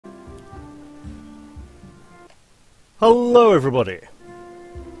Hello everybody,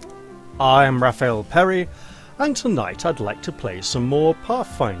 I am Raphael Perry, and tonight I'd like to play some more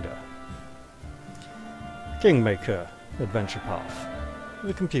Pathfinder. Kingmaker Adventure Path,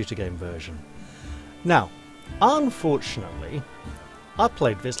 the computer game version. Now, unfortunately, I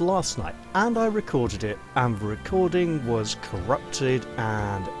played this last night and I recorded it, and the recording was corrupted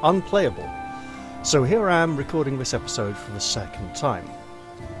and unplayable. So here I am recording this episode for the second time.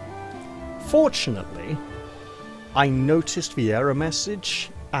 Fortunately, I noticed the error message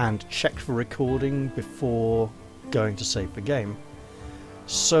and checked the recording before going to save the game.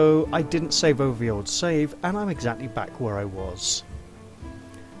 So I didn't save over the old save, and I'm exactly back where I was.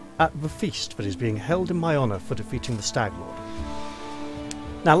 At the feast that is being held in my honour for defeating the Stag Lord.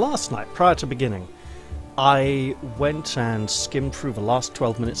 Now last night, prior to beginning, I went and skimmed through the last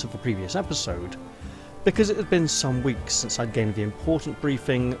 12 minutes of the previous episode, because it had been some weeks since I'd gained the important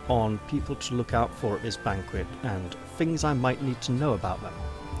briefing on people to look out for at this banquet and things I might need to know about them.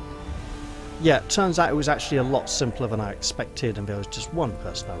 Yeah, it turns out it was actually a lot simpler than I expected, and there was just one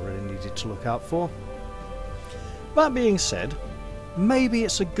person I really needed to look out for. That being said, maybe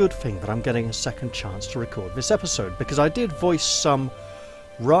it's a good thing that I'm getting a second chance to record this episode, because I did voice some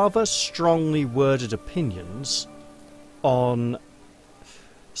rather strongly worded opinions on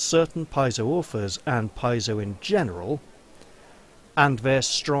certain Paizo authors and Paizo in general, and their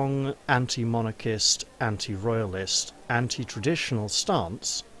strong anti-monarchist, anti-royalist, anti-traditional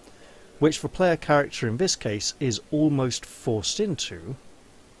stance, which the player character in this case is almost forced into,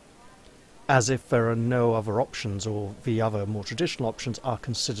 as if there are no other options, or the other more traditional options are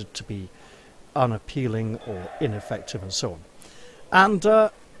considered to be unappealing or ineffective and so on.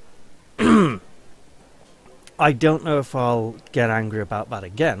 And I don't know if I'll get angry about that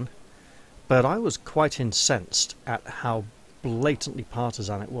again, but I was quite incensed at how blatantly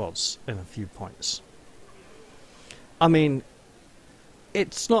partisan it was in a few points. I mean,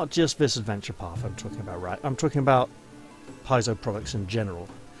 it's not just this adventure path I'm talking about, right? I'm talking about Paizo products in general.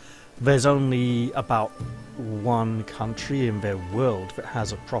 There's only about one country in their world that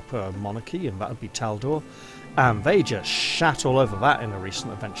has a proper monarchy, and that would be Taldor. And they just shat all over that in a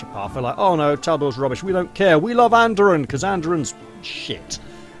recent adventure path. They're like, oh no, Taldor's rubbish, we don't care, we love Andoran, because Andoran's shit.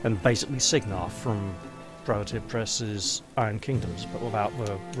 And basically Signar from Relative Press's Iron Kingdoms, but without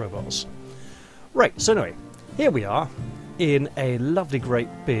the robots. Right, so anyway, here we are, in a lovely great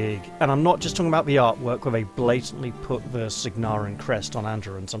big, and I'm not just talking about the artwork where they blatantly put the Signaran crest on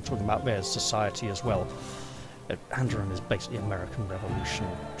Andorans, I'm talking about their society as well. Andoran is basically American Revolution,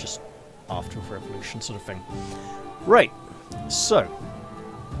 just after the revolution sort of thing. Right, so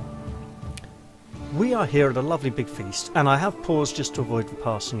we are here at a lovely big feast, and I have paused just to avoid the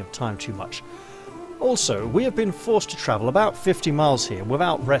passing of time too much. Also, we have been forced to travel about 50 miles here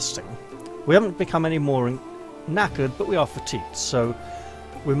without resting. We haven't become any more knackered, but we are fatigued, so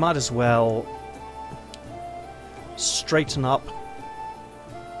we might as well straighten up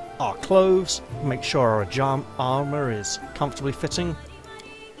our clothes, make sure our armour is comfortably fitting,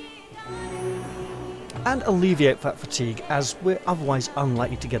 and alleviate that fatigue, as we're otherwise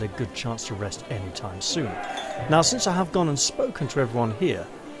unlikely to get a good chance to rest anytime soon. Now, since I have gone and spoken to everyone here,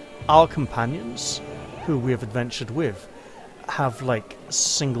 our companions, who we have adventured with, have like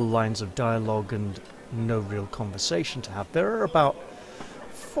single lines of dialogue and no real conversation to have. There are about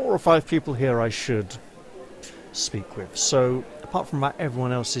 4 or 5 people here I should speak with, so apart from that,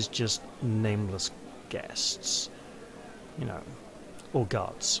 everyone else is just nameless guests, you know, or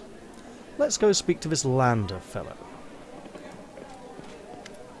guards. Let's go speak to this Lander fellow.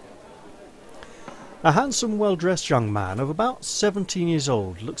 A handsome, well-dressed young man of about 17 years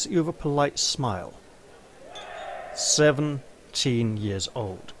old looks at you with a polite smile. 17 years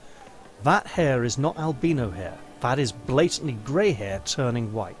old. That hair is not albino hair. That is blatantly grey hair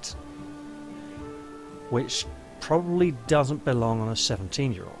turning white. Which probably doesn't belong on a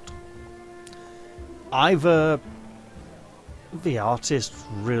 17-year-old. Either the artist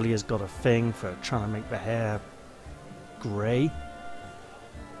really has got a thing for trying to make the hair grey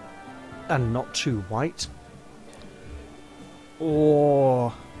and not too white,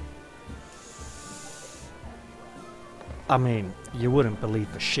 or I mean, you wouldn't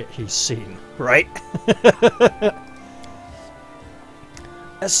believe the shit he's seen, right?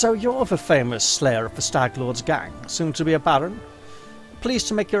 So you're the famous slayer of the Stag Lord's gang, soon to be a baron? Pleased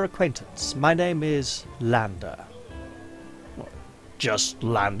to make your acquaintance. My name is Lander. Just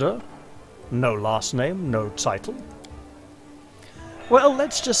Lander? No last name, no title? Well,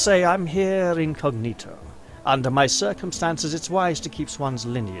 let's just say I'm here incognito. Under my circumstances, it's wise to keep one's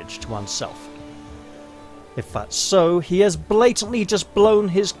lineage to oneself. If that's so, he has blatantly just blown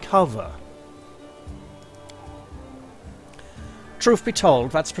his cover. Truth be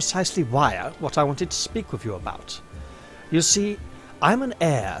told, that's precisely what I wanted to speak with you about. You see, I'm an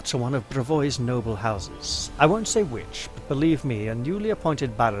heir to one of Brevoy's noble houses. I won't say which, but believe me, a newly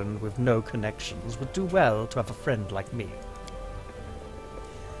appointed baron with no connections would do well to have a friend like me.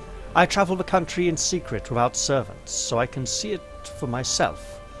 I travel the country in secret without servants, so I can see it for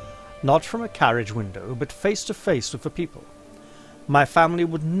myself. Not from a carriage window, but face to face with the people. My family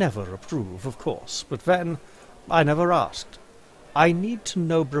would never approve, of course, but then, I never asked. I need to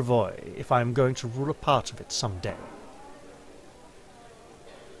know Brevoy if I am going to rule a part of it someday.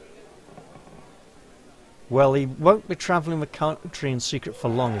 Well, he won't be travelling the country in secret for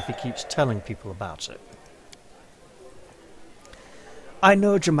long if he keeps telling people about it. I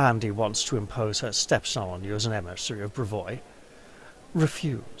know Jamandi wants to impose her stepson on you as an emissary of Brevoy.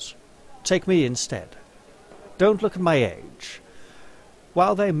 Refuse. Take me instead. Don't look at my age.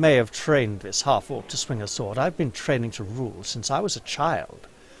 While they may have trained this half-orc to swing a sword, I've been training to rule since I was a child.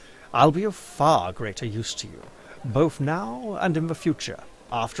 I'll be of far greater use to you, both now and in the future,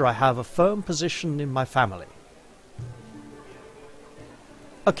 after I have a firm position in my family.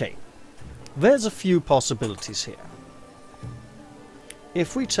 Okay, there's a few possibilities here.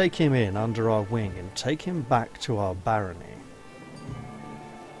 If we take him in under our wing and take him back to our barony,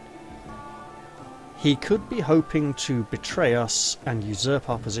 he could be hoping to betray us and usurp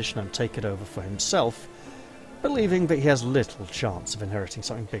our position and take it over for himself, believing that he has little chance of inheriting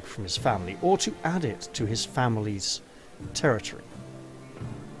something big from his family, or to add it to his family's territory.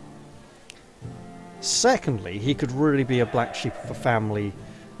 Secondly, he could really be a black sheep of a family,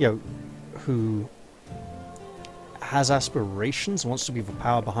 who has aspirations, wants to be the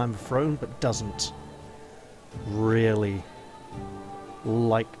power behind the throne, but doesn't really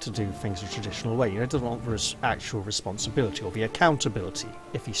like to do things the traditional way. Doesn't want the actual responsibility or the accountability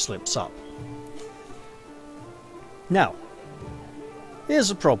if he slips up. Now, here's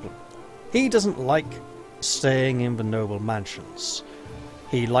the problem. He doesn't like staying in the noble mansions.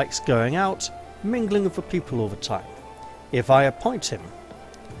 He likes going out, mingling with the people all the time. If I appoint him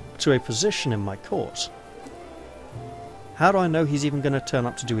to a position in my court, how do I know he's even going to turn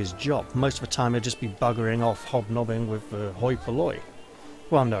up to do his job? Most of the time he'll just be buggering off, hobnobbing with the hoi polloi.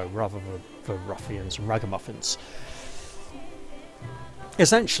 Well, no, rather the ruffians and ragamuffins.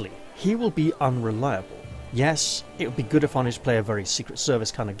 Essentially, he will be unreliable. Yes, it would be good if I wanted to play a very Secret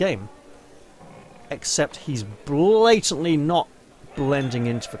Service kind of game, except he's blatantly not blending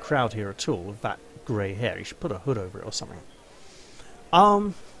into the crowd here at all with that grey hair. He should put a hood over it or something.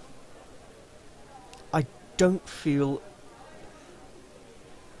 I don't feel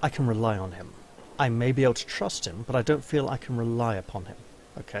I can rely on him. I may be able to trust him, but I don't feel I can rely upon him.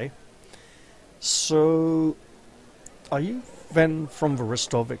 Okay? So, are you then from the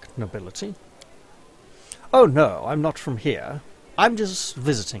Restovic nobility? Oh no, I'm not from here. I'm just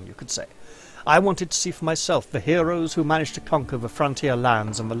visiting, you could say. I wanted to see for myself the heroes who managed to conquer the frontier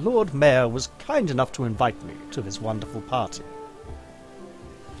lands, and the Lord Mayor was kind enough to invite me to this wonderful party.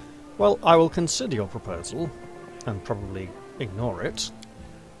 Well, I will consider your proposal, and probably ignore it.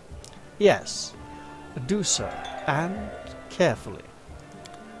 Yes, do so, and carefully.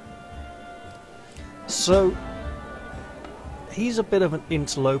 So, he's a bit of an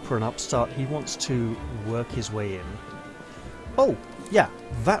interloper and upstart. He wants to work his way in. Oh, yeah,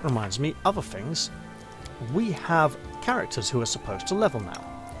 that reminds me, other things. We have characters who are supposed to level now.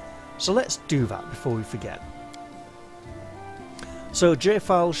 So let's do that before we forget. So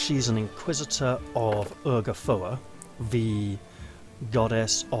Jefal, she's an Inquisitor of Urgafoa, the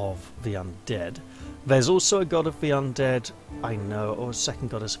goddess of the undead. There's also a god of the undead, I know, or a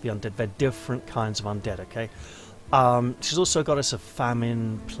second goddess of the undead. They're different kinds of undead, okay? She's also a goddess of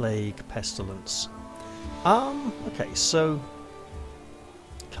famine, plague, pestilence. Okay, so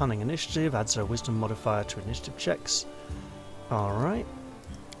cunning initiative adds her wisdom modifier to initiative checks. Alright.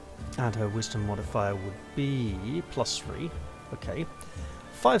 And her wisdom modifier would be +3. Okay.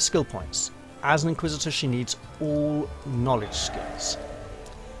 5 skill points. As an Inquisitor, she needs all knowledge skills.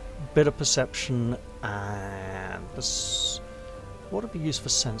 Bit of perception and... what would be used for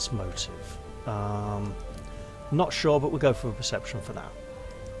sense motive? Not sure, but we'll go for perception for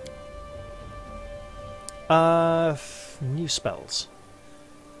now. New spells.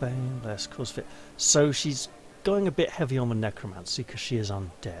 Bane, less, cause fit. So she's going a bit heavy on the necromancy because she is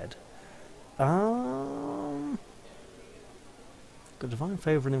undead. Got divine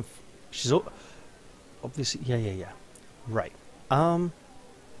favor and she's obviously yeah. Right.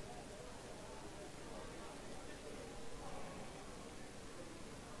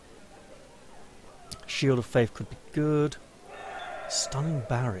 Shield of Faith could be good. Stunning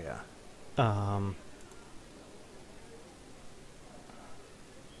barrier.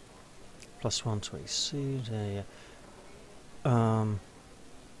 +1 to AC.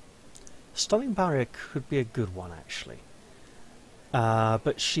 Stunning barrier could be a good one, actually.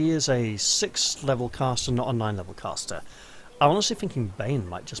 But she is a 6th level caster, not a 9 level caster. I'm honestly thinking Bane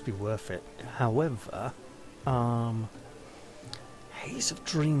might just be worth it. However, Haze of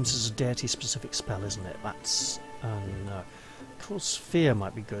Dreams is a deity-specific spell, isn't it? That's... no. Cause Fear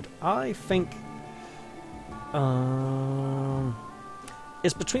might be good. I think...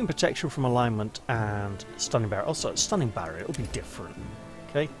 it's between Protection from Alignment and Stunning Barrier. Also, Stunning Barrier, it'll be different.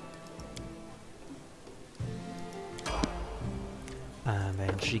 Okay? And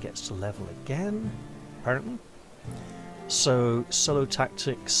then she gets to level again, apparently. So, solo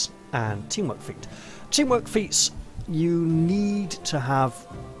tactics and teamwork feat. Teamwork feats, you need to have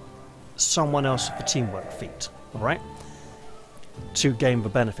someone else with the teamwork feat, alright? To gain the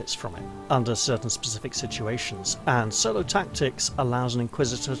benefits from it, under certain specific situations. And solo tactics allows an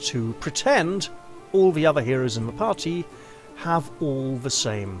Inquisitor to pretend all the other heroes in the party have all the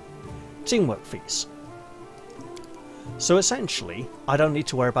same teamwork feats. So essentially, I don't need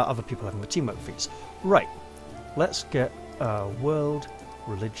to worry about other people having the teamwork feats. Right, let's get world,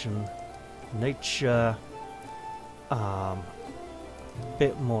 religion, nature,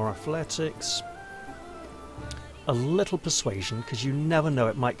 bit more athletics, a little persuasion, because you never know,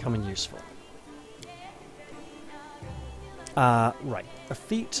 it might come in useful. Right, a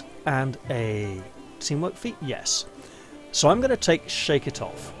feat and a teamwork feat, yes. So I'm going to take Shake It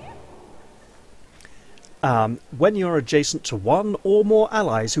Off. When you're adjacent to one or more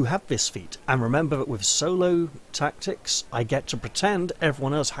allies who have this feat, and remember that with solo tactics, I get to pretend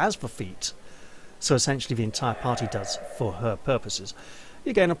everyone else has the feat, so essentially the entire party does for her purposes.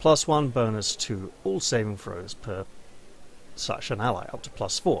 You gain a +1 bonus to all saving throws per such an ally, up to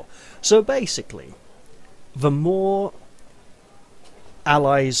 +4. So basically, the more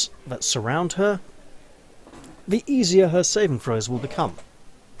allies that surround her, the easier her saving throws will become.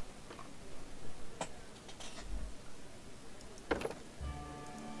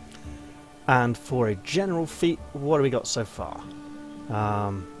 And for a general feat, what do we got so far?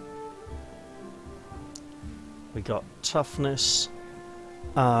 We got toughness,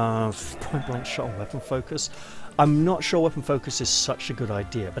 point blank shot on weapon focus. I'm not sure weapon focus is such a good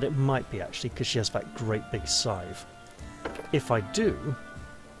idea, but it might be actually, because she has that great big scythe. If I do,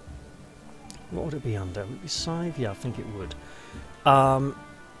 what would it be under? Would it be scythe? Yeah, I think it would.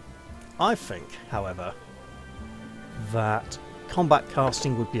 I think, however, that combat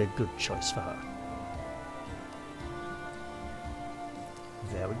casting would be a good choice for her.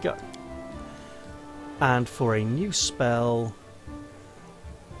 There we go. And for a new spell,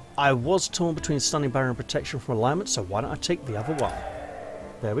 I was torn between Stunning Barrier and Protection from Alignment, so why don't I take the other one?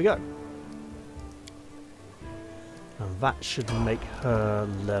 There we go. And that should make her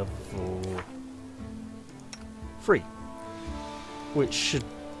level 3. Which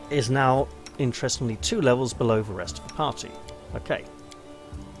is now, interestingly, 2 levels below the rest of the party. Okay.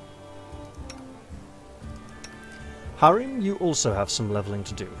 Harim, you also have some leveling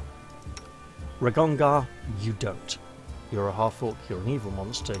to do. Ragongar, you don't. You're a half-orc, you're an evil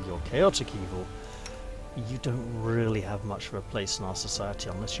monster, you're chaotic evil. You don't really have much of a place in our society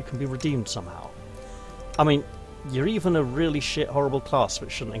unless you can be redeemed somehow. I mean, you're even a really shit, horrible class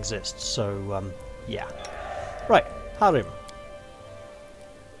which shouldn't exist, so, yeah. Right, Harim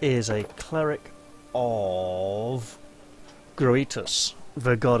is a cleric of Groetus,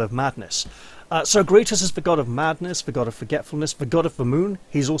 the god of madness. So Groetus is the god of madness, the god of forgetfulness, the god of the moon.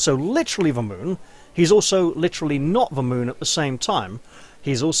 He's also literally the moon. He's also literally not the moon at the same time.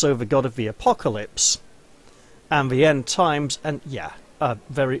 He's also the god of the apocalypse and the end times, and yeah,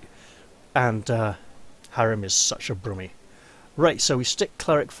 Harim is such a brummy. Right, so we stick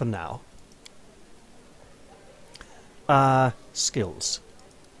cleric for now. Skills.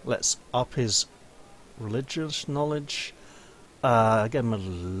 Let's up his religious knowledge. Give him a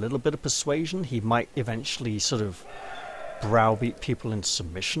little bit of persuasion. He might eventually sort of browbeat people into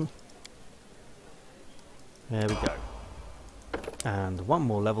submission. There we go. And one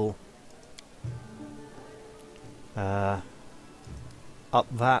more level. Up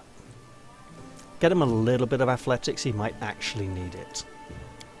that. Get him a little bit of athletics. He might actually need it.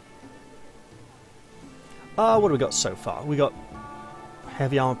 What do we got so far? We got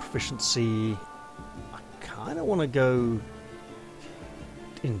heavy armor proficiency. I kind of want to go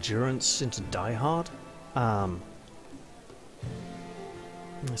endurance into Die Hard.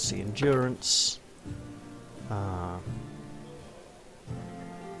 Let's see, endurance.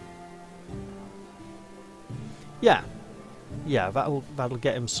 Yeah, that'll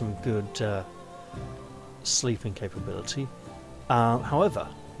get him some good sleeping capability. However,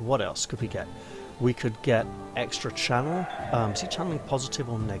 What else could we get? We could get extra channel. Is he channeling positive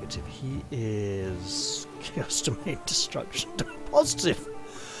or negative? He is chaos domain destruction. Positive.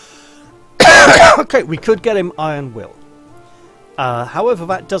 Okay, we could get him Iron Will. However,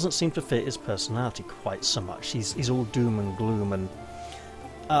 that doesn't seem to fit his personality quite so much. He's all doom and gloom and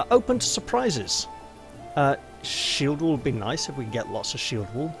open to surprises. Shield Wall would be nice if we could get lots of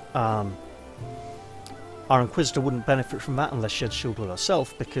Shield Wall. Our Inquisitor wouldn't benefit from that unless she had Shield Wall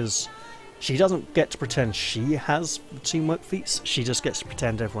herself, because she doesn't get to pretend she has teamwork feats, she just gets to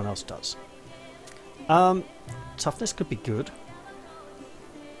pretend everyone else does. Toughness could be good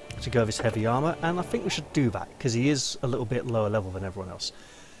to go with his heavy armor, and I think we should do that, because he is a little bit lower level than everyone else.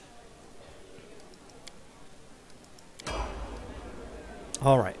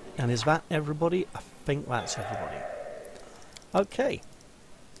 Alright, and is that everybody? I think that's everybody. Okay,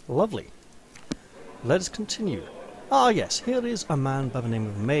 lovely. Let us continue. Ah yes, here is a man by the name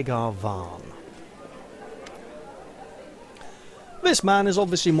of Magar Varn. This man is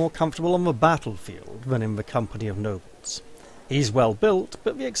obviously more comfortable on the battlefield than in the company of nobles. He's well built,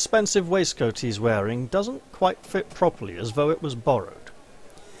 but the expensive waistcoat he's wearing doesn't quite fit properly, as though it was borrowed.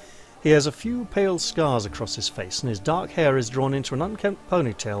 He has a few pale scars across his face, and his dark hair is drawn into an unkempt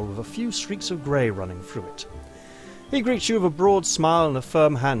ponytail with a few streaks of grey running through it. He greets you with a broad smile and a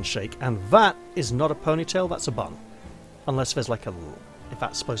firm handshake, and that is not a ponytail, that's a bun. Unless there's like a... if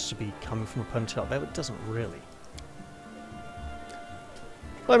that's supposed to be coming from a ponytail there, but it doesn't really.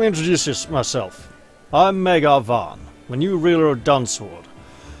 Let me introduce myself. I'm Magar Varn, the new ruler of Dunsword,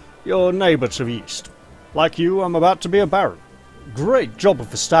 your neighbour to the east. Like you, I'm about to be a baron. Great job of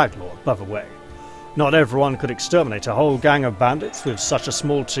the Stag Lord, by the way. Not everyone could exterminate a whole gang of bandits with such a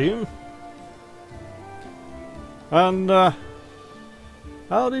small team. And,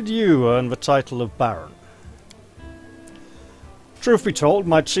 how did you earn the title of baron? Truth be told,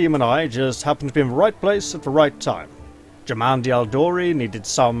 my team and I just happened to be in the right place at the right time. Jamandi Aldori needed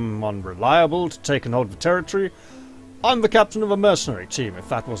someone reliable to take and hold the territory. I'm the captain of a mercenary team, if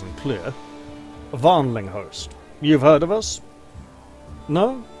that wasn't clear. A Varnling host. You've heard of us?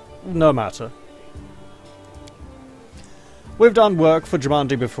 No? No matter. We've done work for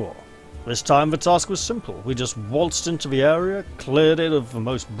Jamandi before. This time the task was simple. We just waltzed into the area, cleared it of the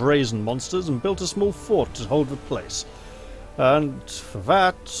most brazen monsters, and built a small fort to hold the place. And for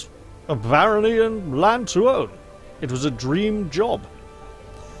that, a barony and land to own. It was a dream job.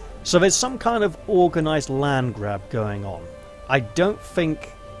 So there's some kind of organised land grab going on. I don't think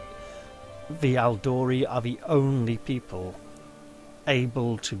the Aldori are the only people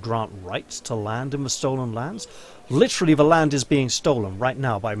able to grant rights to land in the stolen lands. Literally, the land is being stolen right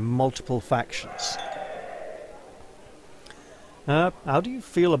now by multiple factions. How do you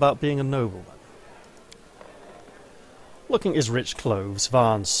feel about being a nobleman? Looking at his rich clothes,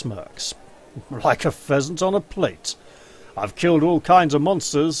 Varn smirks. Like a pheasant on a plate. I've killed all kinds of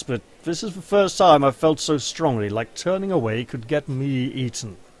monsters, but this is the first time I've felt so strongly like turning away could get me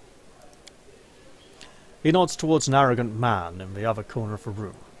eaten. He nods towards an arrogant man in the other corner of the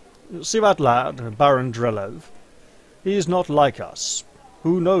room. See that lad, Baron Drelev? He's not like us.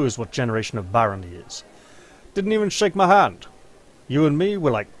 Who knows what generation of baron he is? Didn't even shake my hand. You and me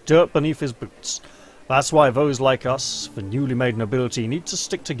were like dirt beneath his boots. That's why those like us, the newly made nobility, need to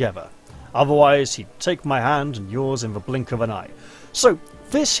stick together. Otherwise, he'd take my hand and yours in the blink of an eye. So,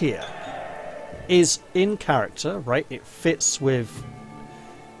 this here is in character, right? It fits with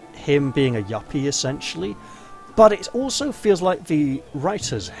him being a yuppie, essentially. But it also feels like the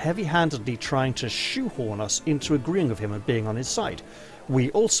writers heavy-handedly trying to shoehorn us into agreeing with him and being on his side.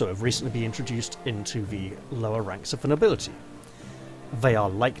 We also have recently been introduced into the lower ranks of the nobility. They are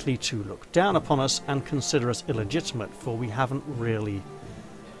likely to look down upon us and consider us illegitimate, for we haven't really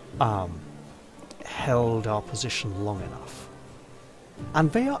held our position long enough.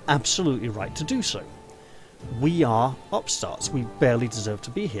 And they are absolutely right to do so. We are upstarts. We barely deserve to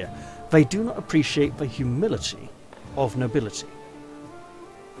be here. They do not appreciate the humility of nobility,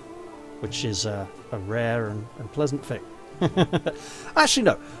 which is a rare and pleasant thing. Actually,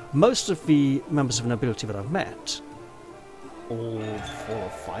 no. Most of the members of nobility that I've met, all 4 or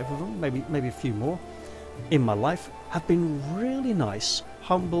 5 of them, maybe a few more, in my life, have been really nice,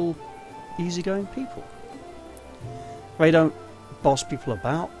 humble, easygoing people. They don't boss people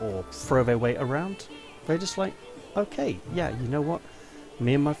about or throw their weight around. They're just like, okay, yeah, you know what?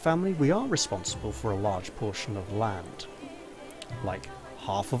 Me and my family, we are responsible for a large portion of land. Like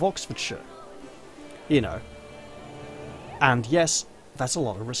half of Oxfordshire. You know. And yes, that's a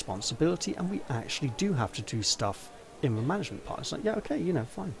lot of responsibility, and we actually do have to do stuff in the management part. It's like, yeah, okay, you know,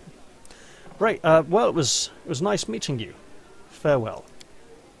 fine. Right, well, it was nice meeting you. Farewell.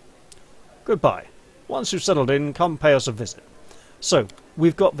 Goodbye. Once you've settled in, come pay us a visit. So,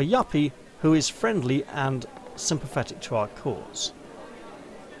 we've got the yuppie who is friendly and sympathetic to our cause.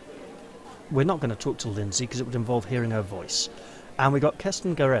 We're not going to talk to Lindsay because it would involve hearing her voice. And we got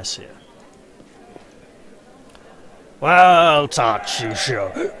Keston Gares here. Well,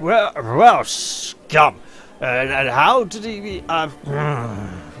 Tartusio. Well, scum. And how did he...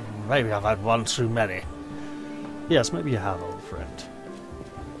 maybe I've had one too many. Yes, maybe you have, old friend.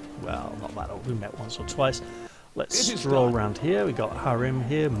 Well, not that old. We met once or twice. Let's stroll around here. We got Harim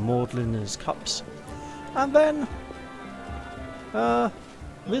here, maudlin in his cups. And then...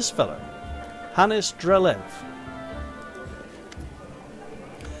 this fellow. Hannes Drelev.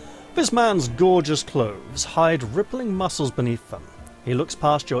 This man's gorgeous clothes hide rippling muscles beneath them. He looks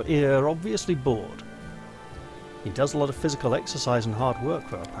past your ear, obviously bored. He does a lot of physical exercise and hard work,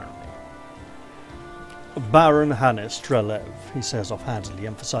 though, apparently. Baron Hannes Drelev, he says offhandedly,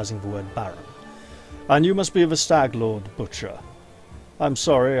 emphasizing the word Baron. And you must be the Stag Lord Butcher. I'm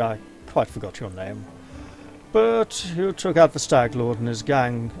sorry, I quite forgot your name. But you took out the Stag Lord and his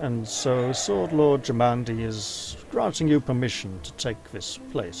gang, and so Sword Lord Jamandi is granting you permission to take this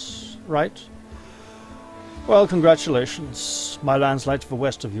place, right? Well, congratulations. My land's like to the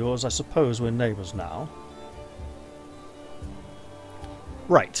west of yours. I suppose we're neighbours now.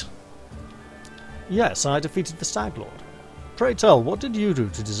 Right. Yes, I defeated the Stag Lord. Pray tell, what did you do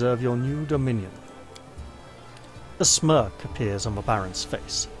to deserve your new dominion? A smirk appears on the Baron's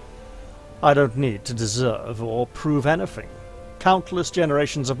face. I don't need to deserve or prove anything. Countless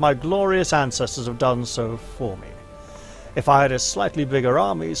generations of my glorious ancestors have done so for me. If I had a slightly bigger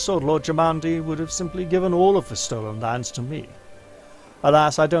army, Sword Lord Jamandi would have simply given all of the stolen lands to me.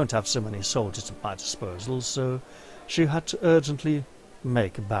 Alas, I don't have so many soldiers at my disposal, so she had to urgently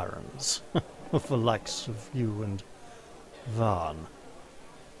make barons. Of the likes of you and Varn.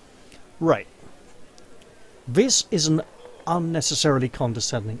 Right. This is an unnecessarily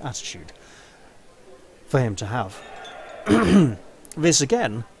condescending attitude for him to have. This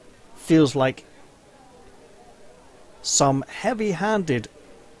again feels like some heavy-handed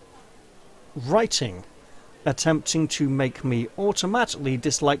writing attempting to make me automatically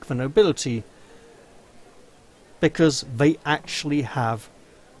dislike the nobility because they actually have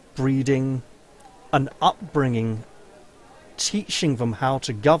breeding, an upbringing, teaching them how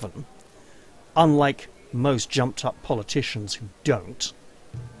to govern, unlike most jumped-up politicians who don't.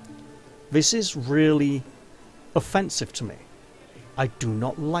 This is really offensive to me. I do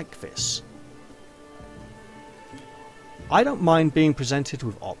not like this. I don't mind being presented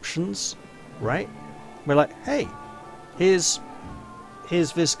with options, right? We're like, hey, here's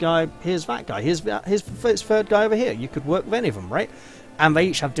this guy, here's that guy, here's this third guy over here. You could work with any of them, right? And they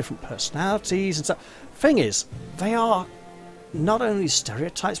each have different personalities and stuff. Thing is, they are not only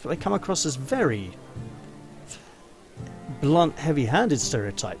stereotypes, but they come across as very blunt, heavy-handed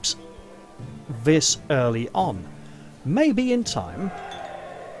stereotypes this early on. Maybe in time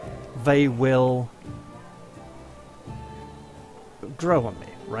they will grow on me,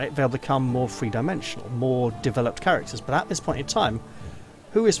 right? They'll become more three-dimensional, more developed characters. But at this point in time,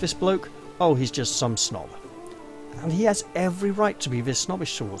 who is this bloke? Oh, he's just some snob. And he has every right to be this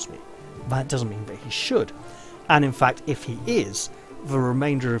snobbish towards me. That doesn't mean that he should. And in fact, if he is, the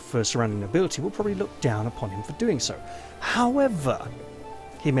remainder of the surrounding nobility will probably look down upon him for doing so. However,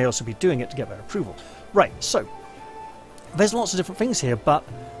 he may also be doing it to get their approval. Right, so, there's lots of different things here, but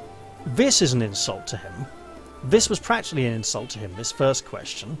this is an insult to him. This was practically an insult to him, this first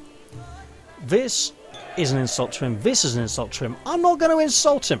question. This is an insult to him. This is an insult to him. I'm not going to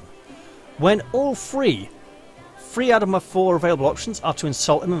insult him. When all three out of my 4 available options are to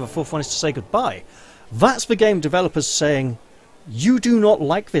insult him and the 4th one is to say goodbye. That's the game developers saying, you do not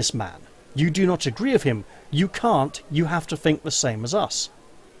like this man. You do not agree with him. You can't. You have to think the same as us.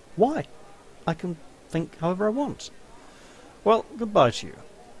 Why? I can think however I want. Well, goodbye to you.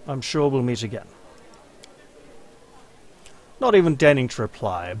 I'm sure we'll meet again. Not even deigning to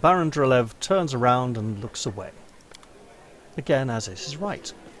reply, Baron Drelev turns around and looks away. Again, as is his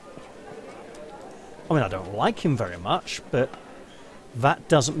right. I mean, I don't like him very much, but that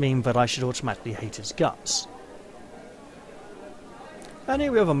doesn't mean that I should automatically hate his guts. And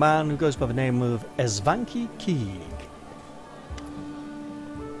here we have a man who goes by the name of Esvanki Kiig.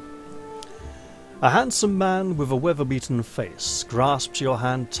 A handsome man with a weather-beaten face grasps your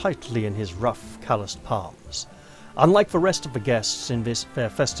hand tightly in his rough, calloused palms. Unlike the rest of the guests in their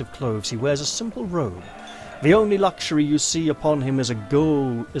festive clothes, he wears a simple robe. The only luxury you see upon him is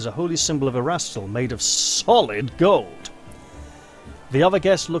a holy symbol of Erastil made of solid gold. The other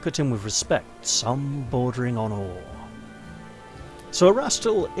guests look at him with respect, some bordering on awe. So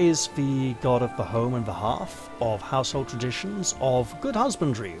Erastil is the god of the home and the hearth, of household traditions, of good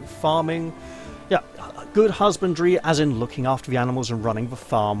husbandry, farming. Yeah, good husbandry as in looking after the animals and running the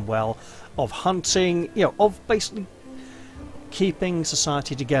farm well, of hunting, you know, of basically keeping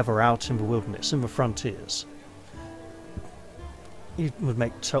society together out in the wilderness, in the frontiers. It would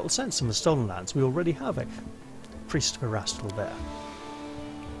make total sense in the Stolen Lands. We already have a priest of Erastil there.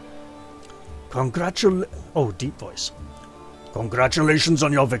 Oh, deep voice. Congratulations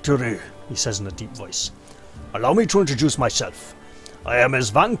on your victory, He says in a deep voice. allow me to introduce myself. I am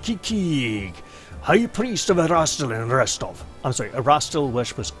Svanki Keeg, High Priest of Erastil in Restov. I'm sorry, Erastil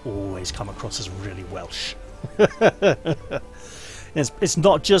worshippers always come across as really Welsh. It's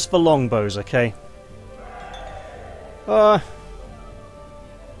not just the longbows, okay?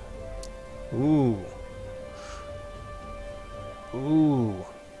 Ooh.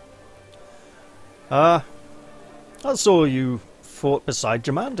 I saw you fought beside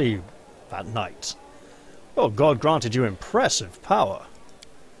Jamandi that night. Oh, God granted you impressive power.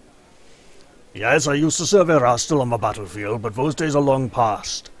 Yes, I used to serve Erastil on the battlefield, but those days are long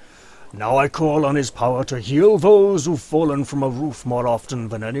past. Now I call on his power to heal those who've fallen from a roof more often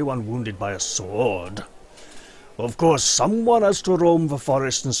than anyone wounded by a sword. Of course, someone has to roam the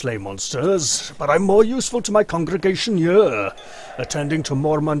forest and slay monsters, but I'm more useful to my congregation here, attending to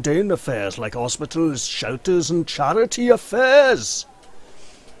more mundane affairs like hospitals, shelters, and charity affairs.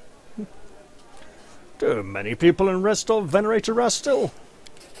 Do many people in Restov venerate Erastil?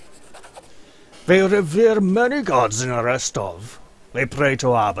 They revere many gods in Restov. They pray to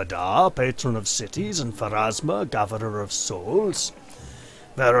Abadar, patron of cities, and Pharasma, gatherer of souls.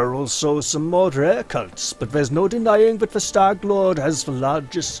 There are also some more rare cults, but there's no denying that the Stag Lord has the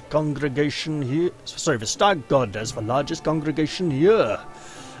largest congregation here. Sorry, the Stag God has the largest congregation here.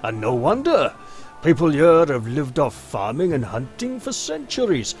 And no wonder. People here have lived off farming and hunting for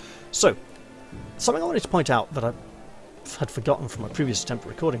centuries. So, something I wanted to point out that I had forgotten from my previous attempt at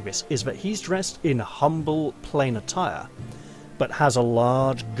recording this is that he's dressed in humble, plain attire, but has a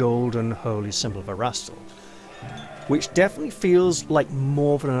large golden holy symbol of Erastil, which definitely feels like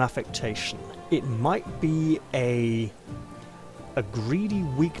more than an affectation. It might be a greedy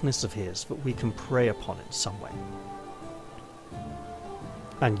weakness of his that we can prey upon in some way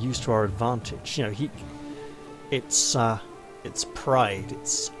and use to our advantage. You know, it's pride,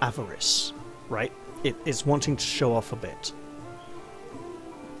 it's avarice, right? It's wanting to show off a bit.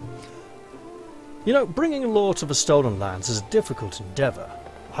 You know, bringing law to the Stolen Lands is a difficult endeavour.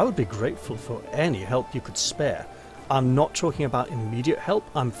 I would be grateful for any help you could spare. I'm not talking about immediate help,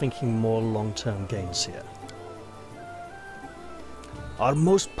 I'm thinking more long-term gains here. Our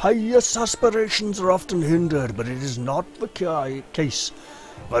most pious aspirations are often hindered, but it is not the case,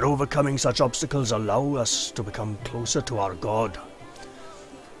 where overcoming such obstacles allow us to become closer to our God.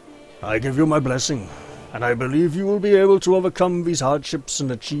 I give you my blessing, and I believe you will be able to overcome these hardships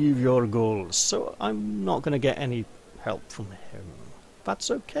and achieve your goals. So I'm not going to get any help from him. That's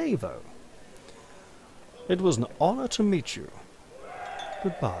okay, though. It was an honour to meet you.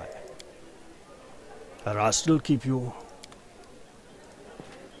 Goodbye. Erastil keep you.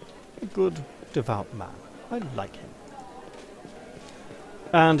 A good, devout man. I like him.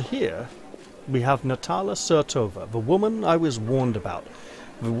 And here we have Natala Surtova, the woman I was warned about.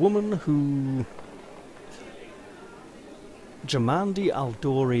 The woman who Jamandi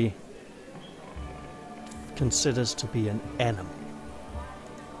Aldori considers to be an enemy.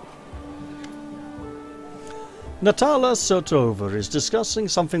 Natala Surtova is discussing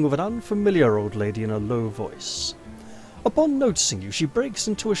something with an unfamiliar old lady in a low voice. Upon noticing you, she breaks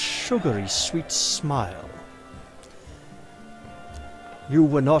into a sugary, sweet smile. You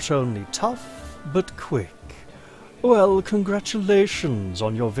were not only tough, but quick. Well, congratulations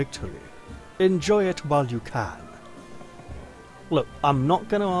on your victory. Enjoy it while you can. Look, I'm not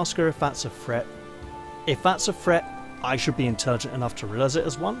going to ask her if that's a threat. If that's a threat, I should be intelligent enough to realize it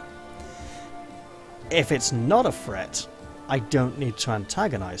as one. If it's not a threat, I don't need to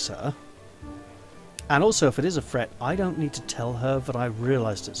antagonize her. And also, if it is a threat, I don't need to tell her that I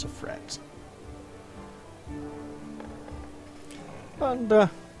realized it's a threat. And,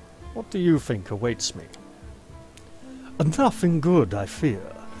 what do you think awaits me? Nothing good, I fear.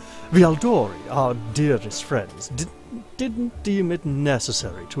 The Aldori, our dearest friends, didn't deem it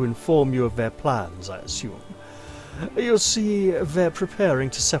necessary to inform you of their plans, I assume. You see, they're preparing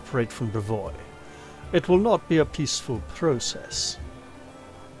to separate from Brevoy. It will not be a peaceful process.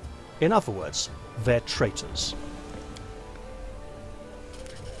 In other words, they're traitors.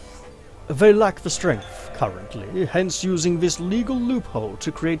 They lack the strength, currently, hence using this legal loophole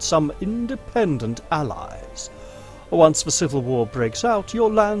to create some independent allies. Once the civil war breaks out, your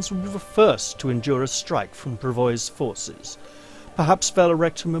lands will be the first to endure a strike from Brevoy's forces. Perhaps they'll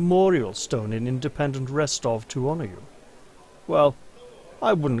erect a memorial stone in independent Restov to honour you. Well,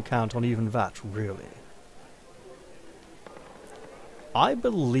 I wouldn't count on even that, really. I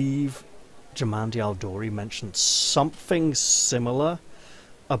believe Jamandi Aldori mentioned something similar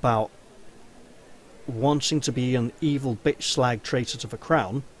about wanting to be an evil bitch slag traitor to the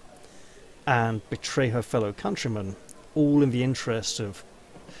crown and betray her fellow countrymen, all in the interest of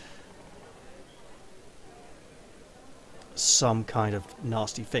some kind of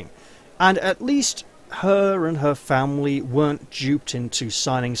nasty thing. And at least her and her family weren't duped into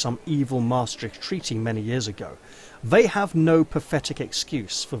signing some evil Maastricht treaty many years ago. They have no pathetic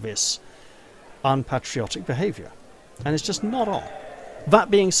excuse for this unpatriotic behaviour, and it's just not on.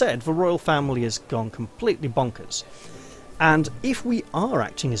 That being said, the royal family has gone completely bonkers, and if we are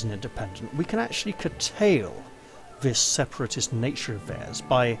acting as an independent, we can actually curtail this separatist nature of theirs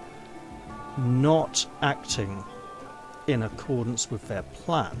by not acting in accordance with their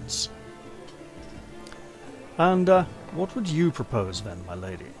plans. And what would you propose then, my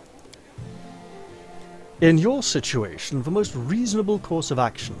lady? In your situation, the most reasonable course of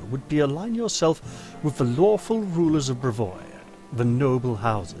action would be align yourself with the lawful rulers of Brevoy, the noble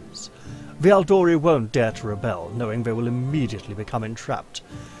houses. The Aldori won't dare to rebel, knowing they will immediately become entrapped.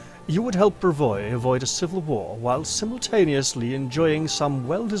 You would help Brevoy avoid a civil war, while simultaneously enjoying some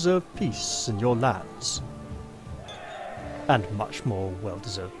well-deserved peace in your lands. And much more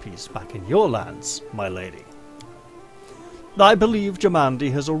well-deserved peace back in your lands, my lady. I believe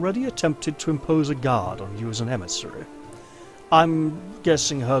Jamandi has already attempted to impose a guard on you as an emissary. I'm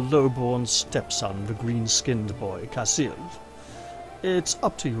guessing her low-born stepson, the green-skinned boy, Kasil. It's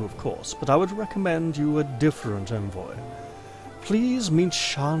up to you, of course, but I would recommend you a different envoy. Please meet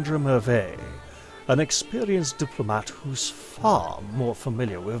Chandra Merveille, an experienced diplomat who's far more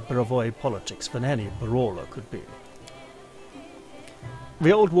familiar with Brevoy politics than any brawler could be.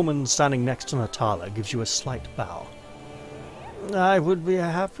 The old woman standing next to Natala gives you a slight bow. I would be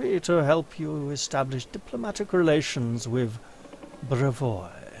happy to help you establish diplomatic relations with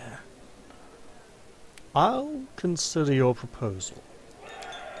Brevoy. I'll consider your proposal.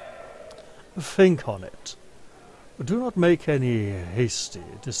 Think on it. Do not make any hasty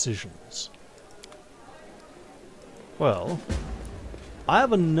decisions. Well, I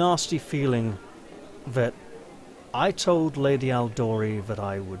have a nasty feeling that I told Lady Aldori that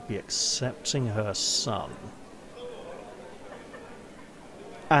I would be accepting her son.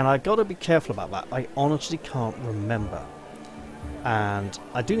 And I gotta be careful about that. I honestly can't remember. And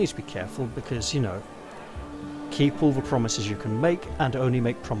I do need to be careful because, you know, keep all the promises you can make and only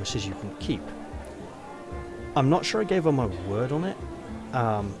make promises you can keep. I'm not sure I gave her my word on it.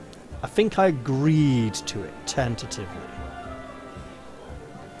 I think I agreed to it tentatively.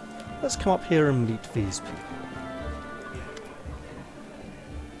 Let's come up here and meet these people.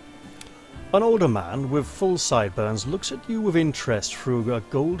 An older man with full sideburns looks at you with interest through a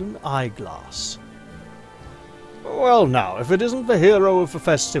golden eyeglass. Well now, if it isn't the hero of the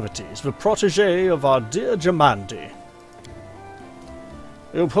festivities, the protégé of our dear Jamandi.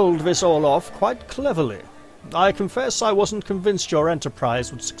 You pulled this all off quite cleverly. I confess I wasn't convinced your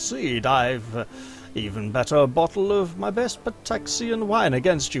enterprise would succeed. I've even bet a bottle of my best Pataxian wine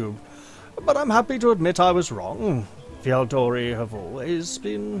against you. But I'm happy to admit I was wrong. The Aldori have always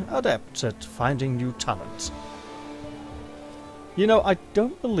been adept at finding new talent. You know, I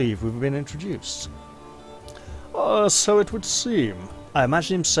don't believe we've been introduced. So it would seem. I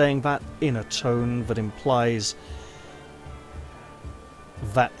imagine him saying that in a tone that implies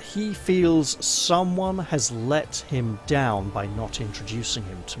that he feels someone has let him down by not introducing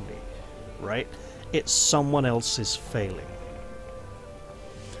him to me, right? It's someone else's failing.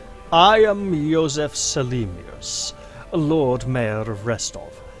 I am Joseph Selimius, Lord Mayor of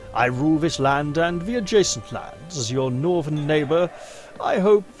Restov. I rule this land and the adjacent lands. As your northern neighbour, I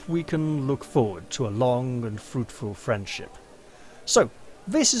hope we can look forward to a long and fruitful friendship. So,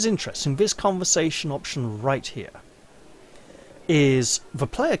 this is interesting. This conversation option right here is the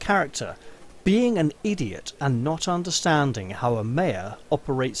player character being an idiot and not understanding how a mayor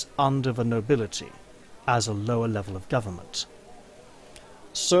operates under the nobility as a lower level of government.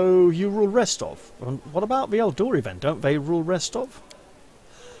 So you rule Restov. And what about the Aldori then? Don't they rule Restov?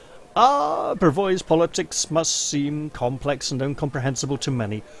 Brevoy's politics must seem complex and incomprehensible to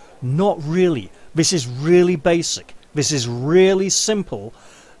many. Not really. This is really basic. This is really simple.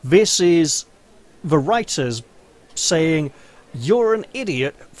 This is the writers saying, you're an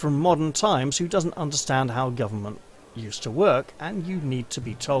idiot from modern times who doesn't understand how government used to work, and you need to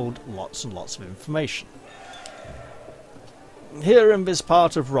be told lots and lots of information. here in this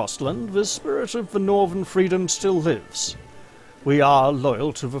part of Rostland, the spirit of the Northern freedom still lives. We are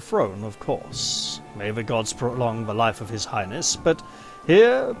loyal to the throne, of course. May the gods prolong the life of His Highness, but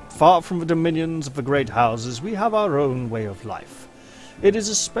here, far from the dominions of the great houses, we have our own way of life. It is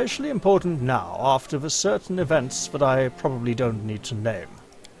especially important now, after the certain events that I probably don't need to name.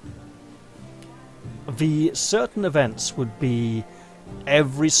 The certain events would be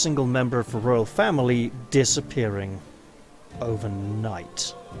every single member of the royal family disappearing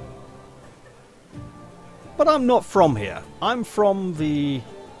overnight. But I'm not from here. I'm from the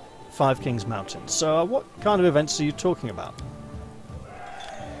Five Kings Mountains, so what kind of events are you talking about?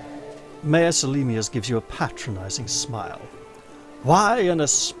 Mayor Selemius gives you a patronizing smile. Why, an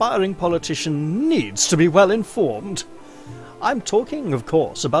aspiring politician needs to be well informed. I'm talking, of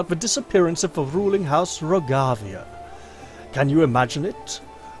course, about the disappearance of the ruling house Rogavia. Can you imagine it?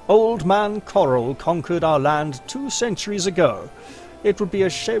 Old man Coral conquered our land 2 centuries ago. It would be a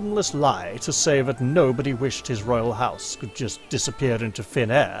shameless lie to say that nobody wished his royal house could just disappear into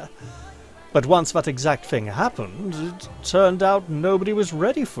thin air. But once that exact thing happened, it turned out nobody was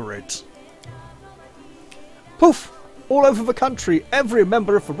ready for it. Poof! All over the country, every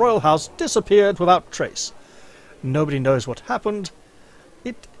member of the royal house disappeared without trace. Nobody knows what happened.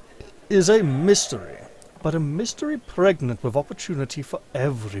 It is a mystery, but a mystery pregnant with opportunity for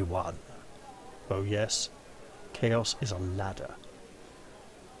everyone. Oh yes, chaos is a ladder,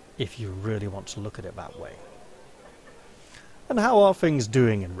 if you really want to look at it that way. And how are things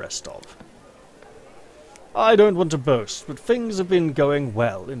doing in Restov? I don't want to boast, but things have been going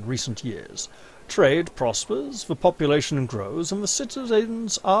well in recent years. Trade prospers, the population grows, and the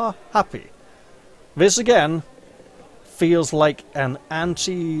citizens are happy. This again feels like an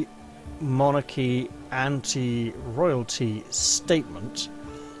anti-monarchy, anti-royalty statement.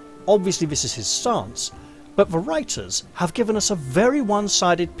 Obviously this is his stance, but the writers have given us a very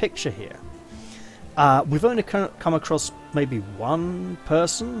one-sided picture here. We've only come across maybe one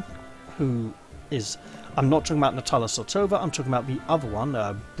person who is... I'm not talking about Natalia Sotova, I'm talking about the other one,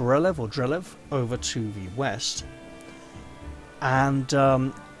 Drelev, over to the west. And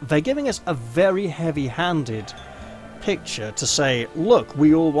they're giving us a very heavy-handed picture to say, look,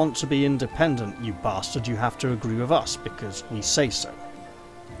 we all want to be independent, you bastard, you have to agree with us, because we say so.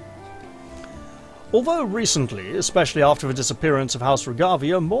 Although recently, especially after the disappearance of House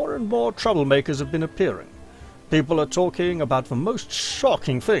Rogavia, more and more troublemakers have been appearing. People are talking about the most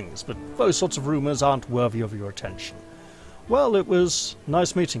shocking things, but those sorts of rumours aren't worthy of your attention. Well, it was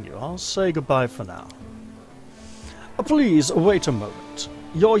nice meeting you. I'll say goodbye for now. Please, wait a moment.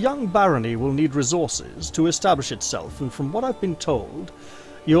 Your young barony will need resources to establish itself, and from what I've been told,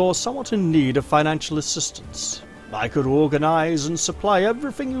 you're somewhat in need of financial assistance. I could organise and supply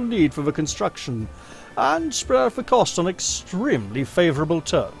everything you need for the construction, and spare the cost on extremely favourable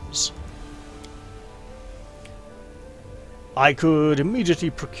terms. I could immediately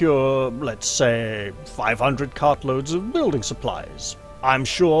procure, let's say, 500 cartloads of building supplies. I'm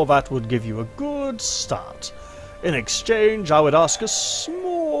sure that would give you a good start. In exchange, I would ask a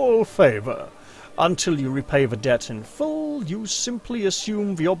small favour. Until you repay the debt in full, you simply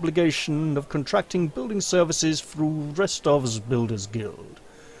assume the obligation of contracting building services through Restov's Builders Guild.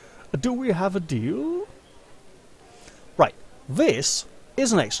 Do we have a deal? Right, this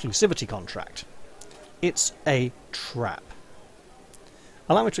is an exclusivity contract. It's a trap.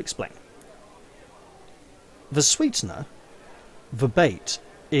 Allow me to explain. The sweetener, the bait,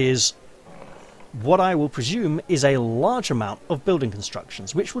 is what I will presume is a large amount of building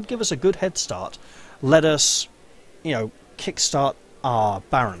constructions, which would give us a good head start, let us, kickstart our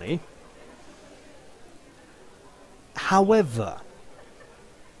barony. However,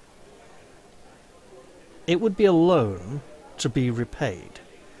 it would be a loan to be repaid.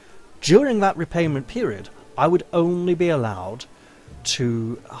 During that repayment period, I would only be allowed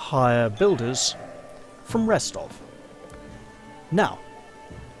to hire builders from Restov. Now,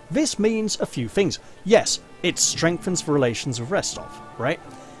 this means a few things. Yes, it strengthens the relations of Restov, right?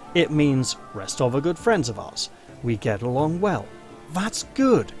 It means Restov are good friends of ours. We get along well. That's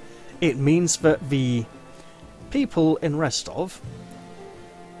good. It means that the people in Restov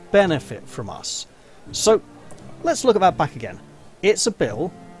benefit from us. So, let's look at that back again. It's a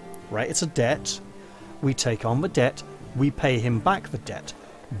bill, right? It's a debt. We take on the debt. We pay him back the debt.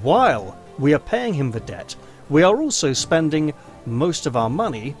 While we are paying him the debt, we are also spending most of our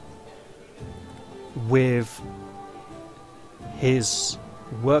money with his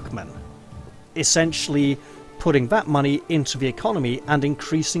workmen, essentially putting that money into the economy and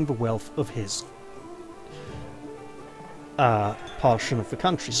increasing the wealth of his portion of the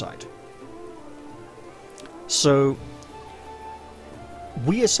countryside. So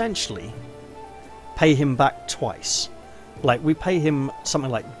we essentially pay him back twice. Like, we pay him something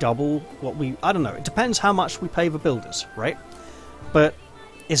like double what we... I don't know, it depends how much we pay the builders, right? But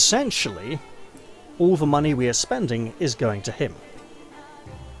essentially, all the money we are spending is going to him.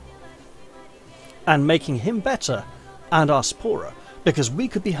 And making him better, and us poorer. Because we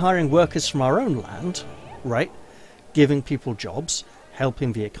could be hiring workers from our own land, right? Giving people jobs,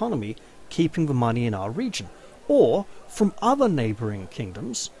 helping the economy, keeping the money in our region. Or from other neighbouring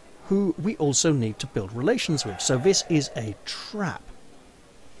kingdoms, who we also need to build relations with. So this is a trap.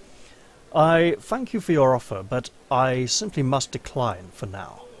 I thank you for your offer, but I simply must decline for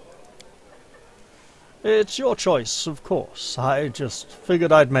now. It's your choice, of course. I just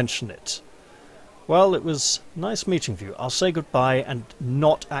figured I'd mention it. Well, it was nice meeting you. I'll say goodbye and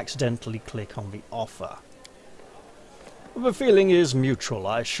not accidentally click on the offer. The feeling is mutual,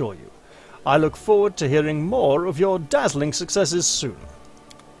 I assure you. I look forward to hearing more of your dazzling successes soon.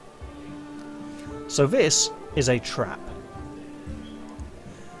 So this is a trap.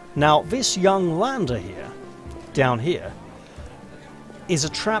 Now, this young lander here, down here, is a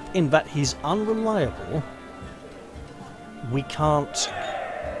trap in that he's unreliable. We can't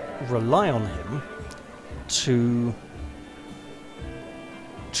rely on him to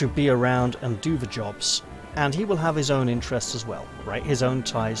be around and do the jobs, and he will have his own interests as well, right? His own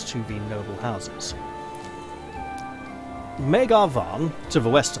ties to the noble houses. Megarvan, to the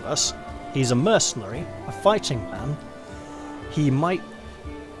west of us, he's a mercenary, a fighting man. He might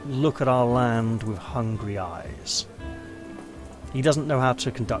look at our land with hungry eyes. He doesn't know how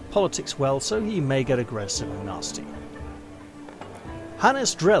to conduct politics well, so he may get aggressive and nasty.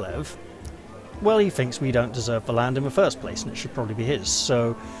 Hannes Drelev, well, he thinks we don't deserve the land in the first place, and it should probably be his,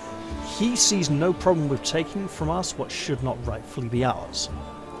 so he sees no problem with taking from us what should not rightfully be ours.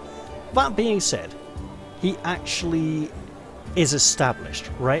 That being said, he actually is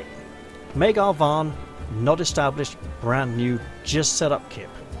established, right? Megar Van, not established, brand new, just set up Kip.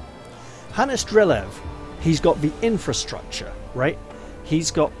 Hannes Drelev, he's got the infrastructure, right?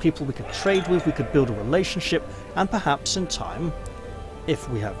 He's got people we could trade with, we could build a relationship, and perhaps in time, if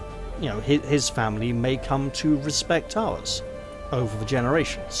we have, you know, his family may come to respect ours over the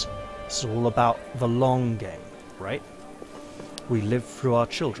generations. It's all about the long game, right? We live through our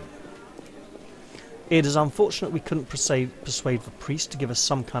children. It is unfortunate we couldn't persuade the priest to give us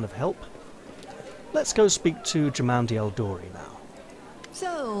some kind of help. Let's go speak to Jamandi Eldori now.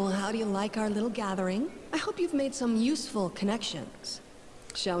 So, how do you like our little gathering? I hope you've made some useful connections.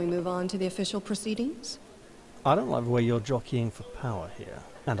 Shall we move on to the official proceedings? I don't like the way you're jockeying for power here,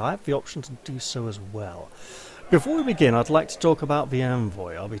 and I have the option to do so as well. Before we begin, I'd like to talk about the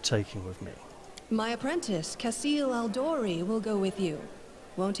envoy I'll be taking with me. My apprentice, Casil Aldori, will go with you,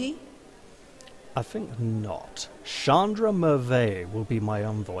 won't he? I think not. Chandra Merveille will be my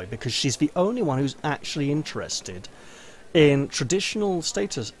envoy, because she's the only one who's actually interested in traditional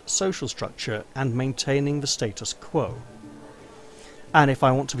status, social structure, and maintaining the status quo. And if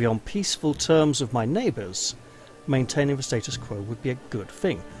I want to be on peaceful terms with my neighbours, maintaining the status quo would be a good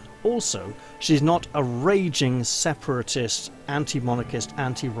thing. Also, she's not a raging separatist, anti-monarchist,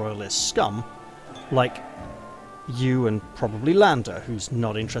 anti-royalist scum like you and probably Lander, who's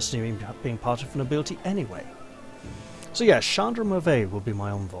not interested in being part of the nobility anyway. So yeah, Chandra Merveille will be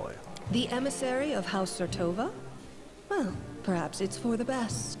my envoy. The emissary of House Sertova? Well, perhaps it's for the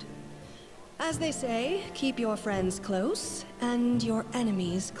best. As they say, keep your friends close, and your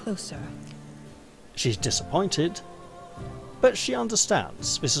enemies closer. She's disappointed, but she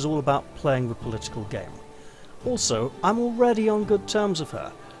understands. This is all about playing the political game. Also, I'm already on good terms with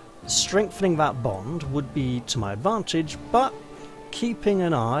her. Strengthening that bond would be to my advantage, but keeping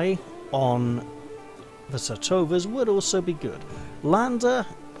an eye on the Sertovas would also be good. Lander,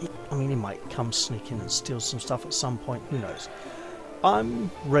 I mean, he might come sneak in and steal some stuff at some point, who knows. I'm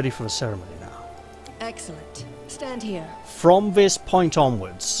ready for the ceremony now. Excellent. Stand here. From this point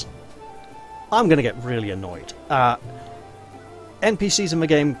onwards, I'm going to get really annoyed. NPCs in the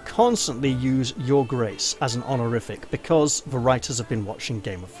game constantly use Your Grace as an honorific because the writers have been watching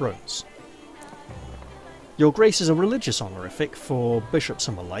Game of Thrones. Your Grace is a religious honorific for bishops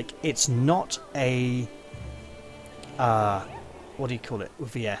and the like. It's not a... what do you call it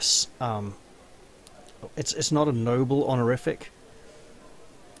with the S? It's not a noble honorific.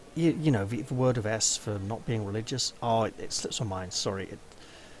 You know, the word of S for not being religious. Oh, it slips my mind, sorry.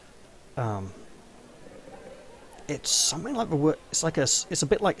 It's something like the word... It's a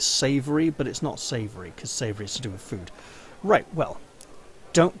bit like savoury, but it's not savoury, because savoury is to do with food. Right, well,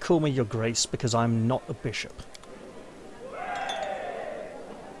 don't call me Your Grace, because I'm not a bishop.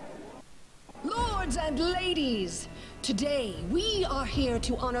 Lord lords and ladies, today we are here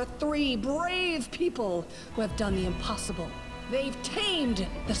to honor 3 brave people who have done the impossible. They've tamed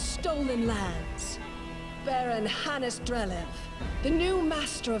the stolen lands. Baron Hannes Drelev, the new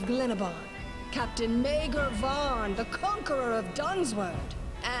master of Glenabon, Captain Maegor Varn, the conqueror of Dunsword,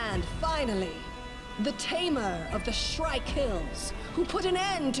 and finally, the tamer of the Shrike Hills, who put an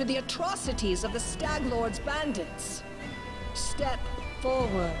end to the atrocities of the Stag Lord's bandits. Step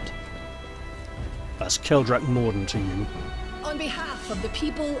forward. That's Keldrak Morden to you. On behalf of the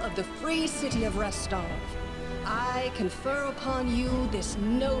people of the free city of Restov, I confer upon you this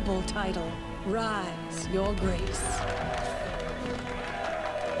noble title. Rise, your grace.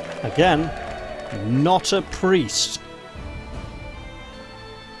 Again, not a priest.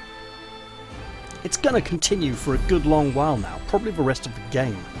 It's gonna continue for a good long while now, probably the rest of the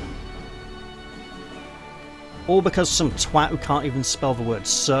game. All because some twat who can't even spell the word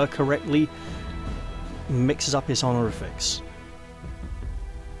sir correctly mixes up his honorifics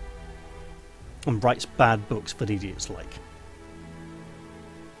and writes bad books that idiots like.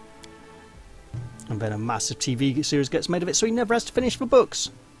 And then a massive TV series gets made of it so he never has to finish the books.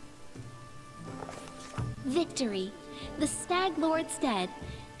 Victory! The Stag Lord's dead,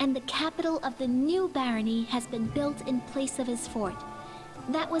 and the capital of the new barony has been built in place of his fort.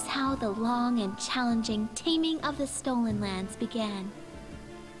 That was how the long and challenging taming of the stolen lands began.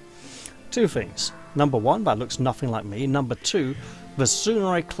 2 things. Number 1, that looks nothing like me. Number 2, the sooner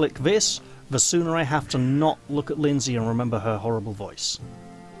I click this, the sooner I have to not look at Lindsay and remember her horrible voice.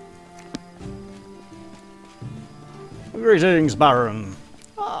 Greetings, Baron.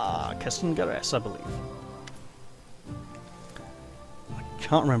 Ah, Keston Gares, I believe. I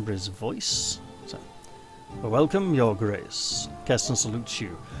can't remember his voice. So, welcome, Your Grace. Keston salutes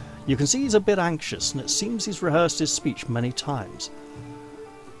you. You can see he's a bit anxious, and it seems he's rehearsed his speech many times.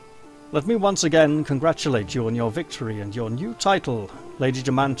 Let me once again congratulate you on your victory and your new title. Lady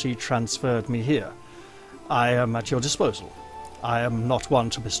Diamante transferred me here. I am at your disposal. I am not one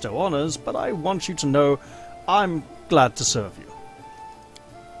to bestow honours, but I want you to know I'm glad to serve you.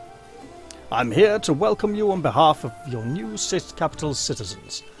 I'm here to welcome you on behalf of your new capital's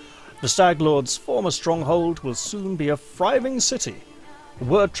citizens. The Stag Lord's former stronghold will soon be a thriving city. The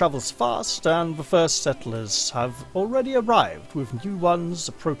word travels fast, and the first settlers have already arrived, with new ones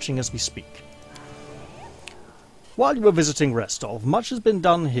approaching as we speak. While you were visiting Restov, much has been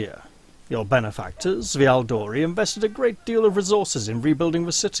done here. Your benefactors, the Aldori, invested a great deal of resources in rebuilding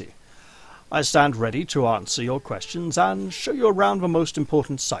the city. I stand ready to answer your questions and show you around the most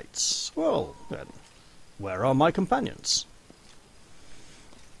important sites. Well, then, where are my companions?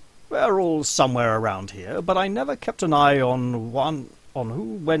 They're all somewhere around here, but I never kept an eye on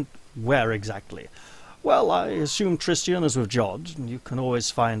who went where exactly. Well, I assume Tristian is with Jod, and you can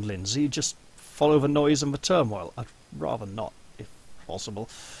always find Lindsay. Just follow the noise and the turmoil. I'd rather not, if possible.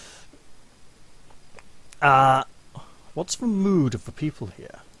 What's the mood of the people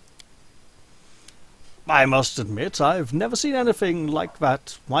here? I must admit, I've never seen anything like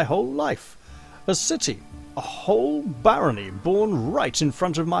that my whole life. A city, a whole barony born right in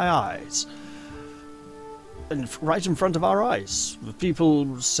front of my eyes. And right in front of our eyes. The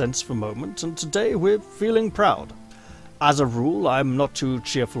people sense the moment, and today we're feeling proud. As a rule, I'm not too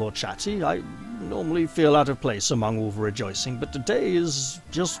cheerful or chatty. I normally feel out of place among all the rejoicing, but today is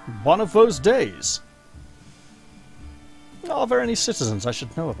just one of those days. Are there any citizens I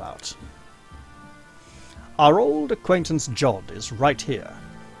should know about? Our old acquaintance Jod is right here.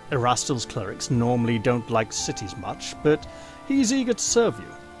 Erastil's clerics normally don't like cities much, but he's eager to serve you.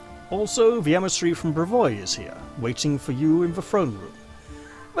 Also, the emissary from Brevoy is here, waiting for you in the throne room.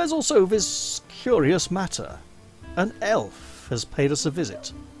 There's also this curious matter. An elf has paid us a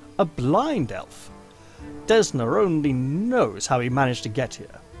visit. A blind elf. Desna only knows how he managed to get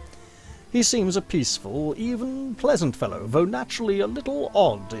here. He seems a peaceful, even pleasant fellow, though naturally a little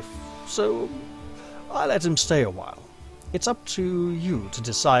odd, if so I let him stay a while. It's up to you to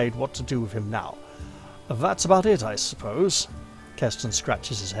decide what to do with him now. That's about it, I suppose. Keston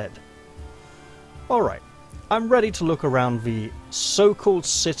scratches his head. Alright, I'm ready to look around the so-called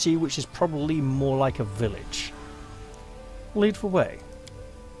city, which is probably more like a village. Lead the way.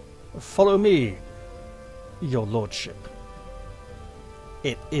 Follow me, your lordship.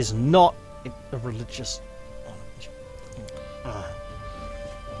 It is not a religious...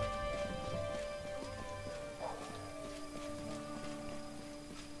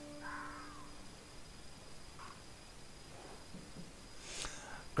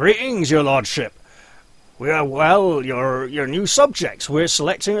 Greetings, your lordship. We are, well, your new subjects. We're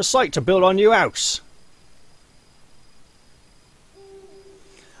selecting a site to build our new house.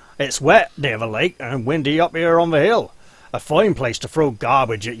 It's wet near the lake and windy up here on the hill. A fine place to throw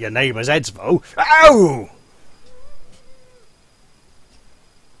garbage at your neighbours' heads, though. Ow!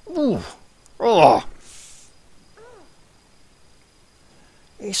 Ooh. Oh.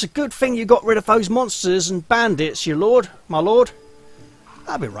 It's a good thing you got rid of those monsters and bandits, my lord.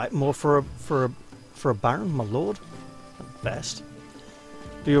 That'd be right, more for a baron, my lord. At best.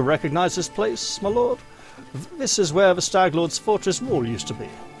 Do you recognise this place, my lord? This is where the Stag Lord's fortress wall used to be.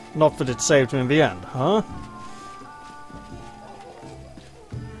 Not that it saved him in the end, huh?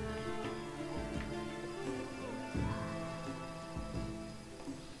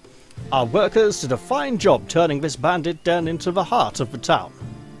 Our workers did a fine job turning this bandit den into the heart of the town.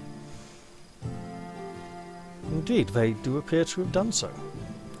 Indeed, they do appear to have done so.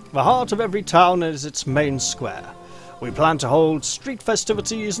 The heart of every town is its main square. We plan to hold street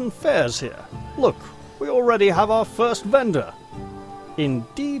festivities and fairs here. Look, we already have our first vendor.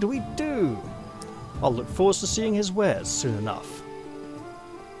 Indeed we do. I'll look forward to seeing his wares soon enough.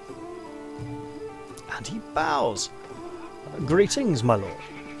 And he bows. Greetings, my lord.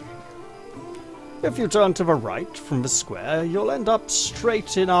 If you turn to the right from the square, you'll end up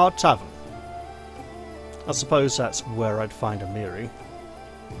straight in our tavern. I suppose that's where I'd find Amiri.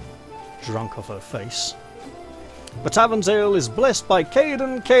 Drunk off her face. The tavern's ale is blessed by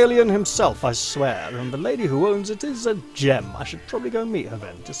Caden Kalian himself, I swear, and the lady who owns it is a gem. I should probably go meet her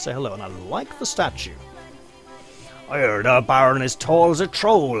then, just say hello, and I like the statue. I heard our baron is tall as a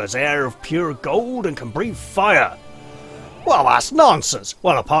troll, has hair of pure gold, and can breathe fire. Well, that's nonsense.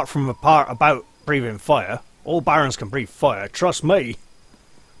 Well, apart from the part about breathing fire, all barons can breathe fire, trust me.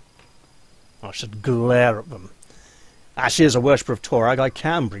 I should glare at them. As she is a worshipper of Torag, I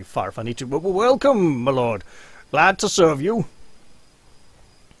can breathe fire if I need to. Welcome, my lord. Glad to serve you.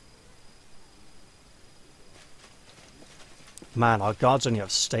 Man, our guards only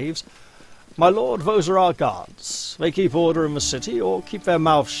have staves. My lord, those are our guards. They keep order in the city or keep their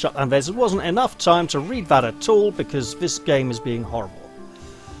mouths shut, and there wasn't enough time to read that at all because this game is being horrible.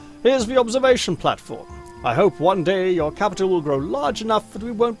 Here's the observation platform. I hope one day your capital will grow large enough that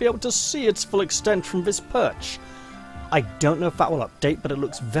we won't be able to see its full extent from this perch. I don't know if that will update, but it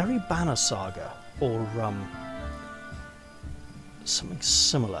looks very Banner Saga, or something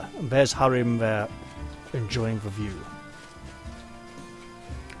similar. And there's Harim there, enjoying the view.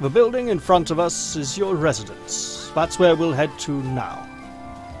 The building in front of us is your residence. That's where we'll head to now.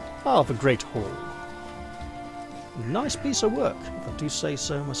 Ah, the Great Hall. Nice piece of work, if I do say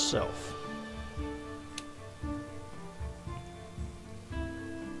so myself.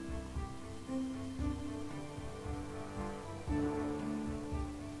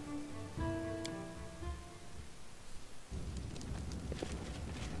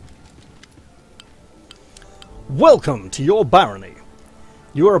 Welcome to your barony.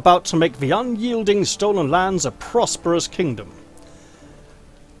 You are about to make the unyielding Stolen Lands a prosperous kingdom.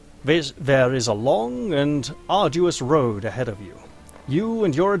 There is a long and arduous road ahead of you. You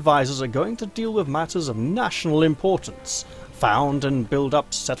and your advisors are going to deal with matters of national importance, found and build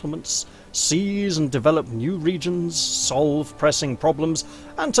up settlements, seize and develop new regions, solve pressing problems,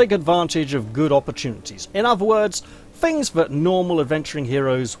 and take advantage of good opportunities. In other words, things that normal adventuring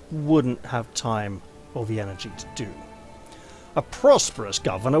heroes wouldn't have time or the energy to do. A prosperous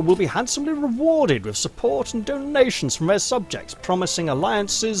governor will be handsomely rewarded with support and donations from their subjects, promising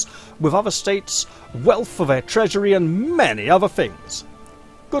alliances with other states, wealth for their treasury, and many other things.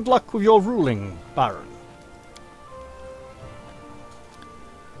 Good luck with your ruling, Baron.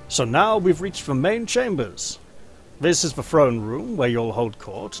 So now we've reached the main chambers. This is the throne room where you'll hold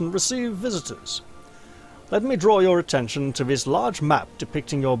court and receive visitors. Let me draw your attention to this large map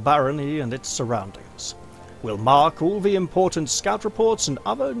depicting your barony and its surroundings. We'll mark all the important scout reports and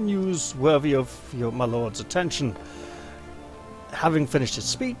other news worthy of my lord's attention. Having finished his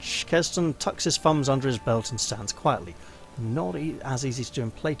speech, Keston tucks his thumbs under his belt and stands quietly. Not as easy to do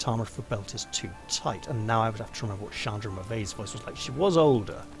in playtime if the belt is too tight, and now I would have to remember what Chandra Mave's voice was like. She was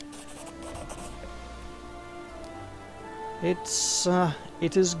older. It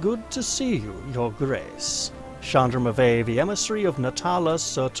is good to see you, your grace. Chandra Mave, the emissary of Natala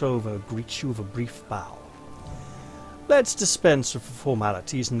Surtova, greets you with a brief bow. Let's dispense with the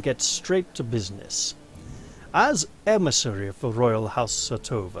formalities and get straight to business. As emissary of the Royal House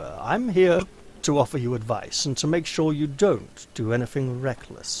Surtova, I'm here to offer you advice and to make sure you don't do anything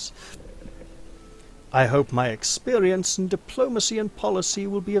reckless. I hope my experience in diplomacy and policy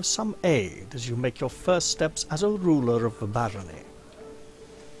will be of some aid as you make your first steps as a ruler of the barony.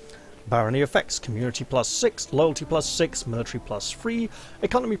 Barony effects: community +6, loyalty +6, military +3,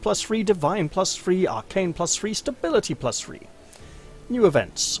 economy +3, divine +3, arcane +3, stability +3. New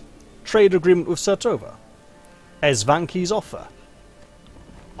events: trade agreement with Sertova. Esvanki's offer.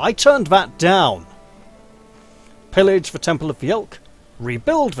 I turned that down. Pillage the Temple of the Elk,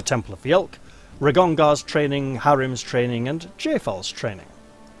 rebuild the Temple of the Elk, Ragongar's training, Harim's training, and Jafal's training.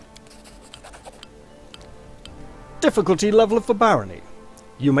 Difficulty level of the barony.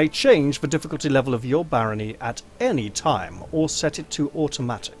 You may change the difficulty level of your barony at any time, or set it to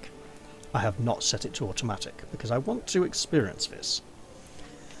automatic. I have not set it to automatic, because I want to experience this.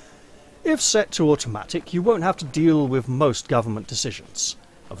 If set to automatic, you won't have to deal with most government decisions.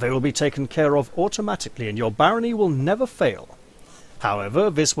 They will be taken care of automatically, and your barony will never fail.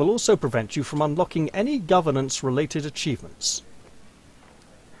 However, this will also prevent you from unlocking any governance-related achievements.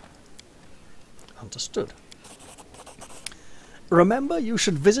 Understood. Remember, you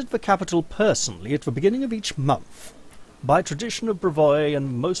should visit the capital personally at the beginning of each month. By tradition of Brevoy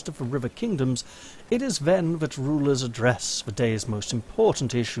and most of the river kingdoms, it is then that rulers address the day's most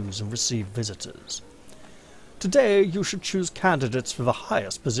important issues and receive visitors. Today you should choose candidates for the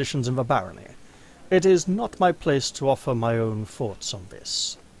highest positions in the barony. It is not my place to offer my own thoughts on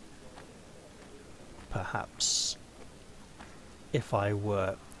this. Perhaps, if I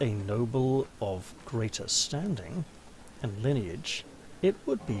were a noble of greater standing and lineage, it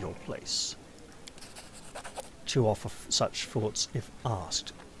would be your place to offer such thoughts if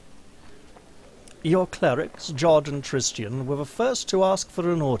asked. Your clerics, Jod and Tristian, were the first to ask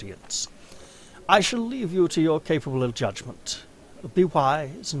for an audience. I shall leave you to your capable judgment. Be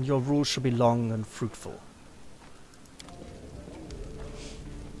wise, and your rules shall be long and fruitful.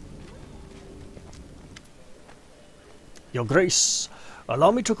 Your Grace,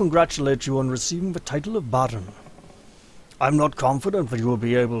 allow me to congratulate you on receiving the title of Baron. I am confident that you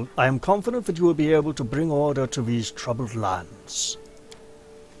will be able to bring order to these troubled lands.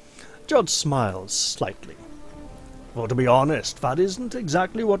 Jod smiles slightly. For to be honest, that isn't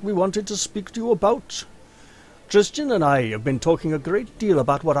exactly what we wanted to speak to you about. Tristian and I have been talking a great deal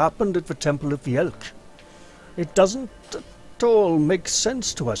about what happened at the Temple of the Elk. It doesn't at all make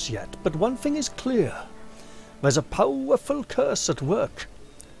sense to us yet, but one thing is clear. There's a powerful curse at work.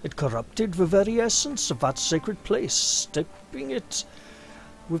 It corrupted the very essence of that sacred place, steeping it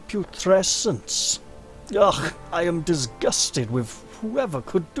with putrescence. Ugh, I am disgusted with whoever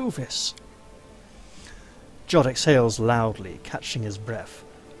could do this. Jod exhales loudly, catching his breath.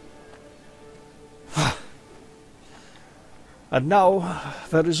 And now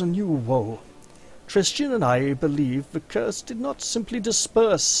there is a new woe. Tristian and I believe the curse did not simply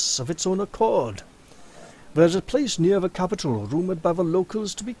disperse of its own accord. There is a place near the capital rumoured by the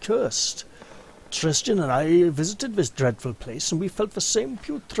locals to be cursed. Tristian and I visited this dreadful place, and we felt the same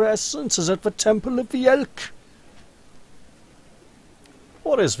putrescence as at the Temple of the Elk.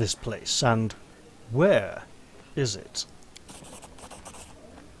 What is this place, and where is it?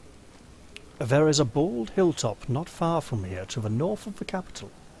 There is a bald hilltop not far from here to the north of the capital.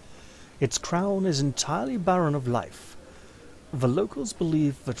 Its crown is entirely barren of life. The locals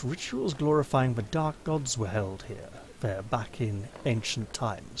believe that rituals glorifying the dark gods were held there back in ancient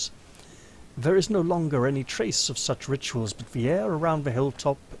times. There is no longer any trace of such rituals, but the air around the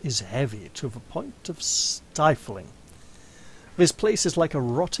hilltop is heavy to the point of stifling. This place is like a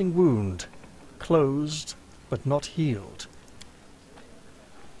rotting wound, closed but not healed.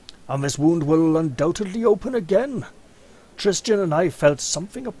 And this wound will undoubtedly open again. Tristian and I felt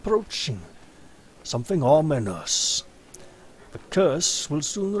something approaching, something ominous. The curse will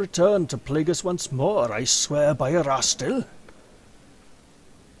soon return to plague us once more, I swear by Erastil.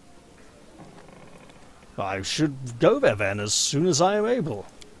 I should go there then as soon as I am able.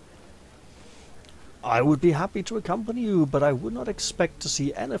 I would be happy to accompany you, but I would not expect to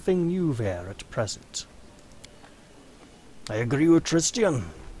see anything new there at present. I agree with Tristian.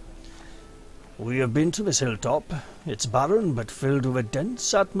 We have been to this hilltop. It's barren, but filled with a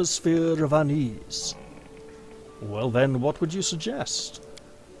dense atmosphere of unease. Well then, what would you suggest?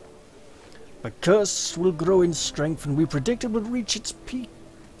 The curse will grow in strength, and we predict it will reach its peak,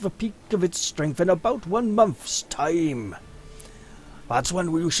 the peak of its strength, in about 1 month's time. That's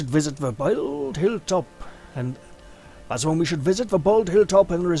when we should visit the bald hilltop, and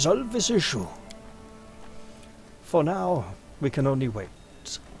resolve this issue. For now, we can only wait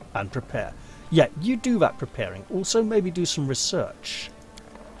and prepare. Yeah, you do that preparing. Also, maybe do some research.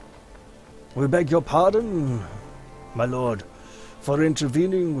 We beg your pardon, my lord, for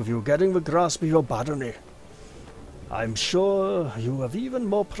intervening with you getting the grasp of your barony. I'm sure you have even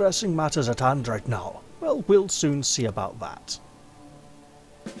more pressing matters at hand right now. Well, we'll soon see about that.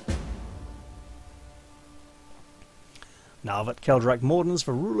 Now that Keldrak Morden's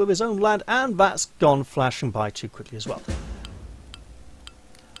the ruler of his own land, and that's gone flashing by too quickly as well.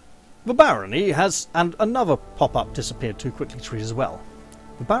 The barony has... and another pop-up disappeared too quickly to read as well.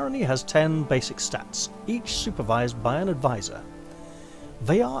 The barony has 10 basic stats, each supervised by an advisor.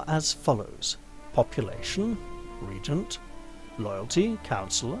 They are as follows: population, regent, loyalty,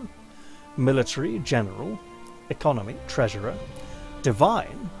 councillor, military, general, economy, treasurer,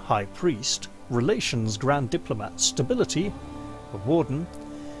 divine, high priest, relations, grand diplomat, stability, a warden,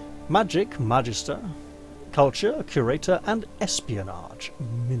 magic, magister, culture, curator, and espionage,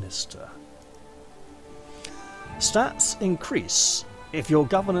 minister. Stats increase if your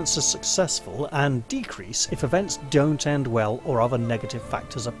governance is successful and decrease if events don't end well or other negative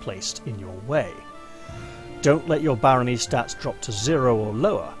factors are placed in your way. Don't let your barony stats drop to 0 or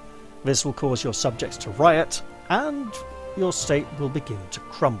lower. This will cause your subjects to riot and your state will begin to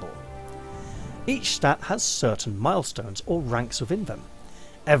crumble. Each stat has certain milestones or ranks within them.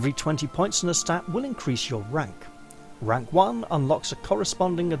 Every 20 points in a stat will increase your rank. Rank 1 unlocks a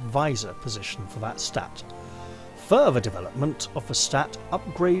corresponding advisor position for that stat. Further development of the stat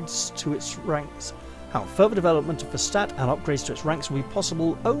upgrades to its ranks. Further development of the stat and upgrades to its ranks will be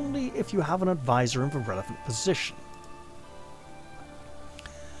possible only if you have an advisor in the relevant position.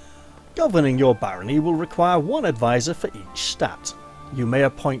 Governing your barony will require one advisor for each stat. You may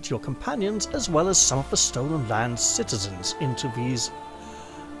appoint your companions as well as some of the Stolen Lands citizens into these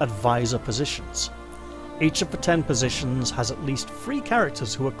advisor positions. Each of the 10 positions has at least 3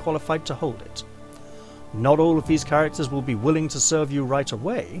 characters who are qualified to hold it. Not all of these characters will be willing to serve you right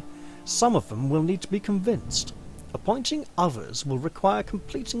away. Some of them will need to be convinced. Appointing others will require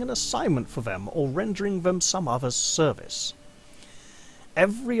completing an assignment for them or rendering them some other service.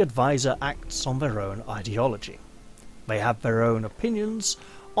 Every advisor acts on their own ideology. They have their own opinions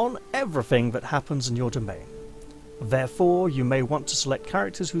on everything that happens in your domain. Therefore, you may want to select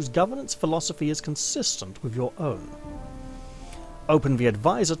characters whose governance philosophy is consistent with your own. Open the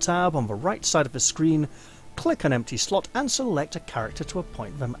Advisor tab on the right side of the screen, click an empty slot and select a character to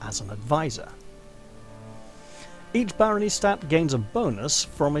appoint them as an advisor. Each barony stat gains a bonus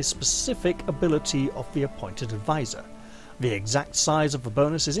from a specific ability of the appointed advisor. The exact size of the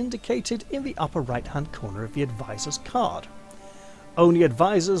bonus is indicated in the upper right hand corner of the advisor's card. Only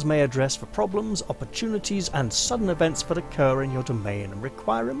advisors may address the problems, opportunities and sudden events that occur in your domain and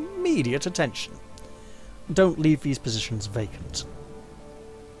require immediate attention. Don't leave these positions vacant.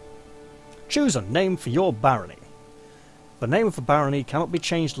 Choose a name for your barony. The name of the barony cannot be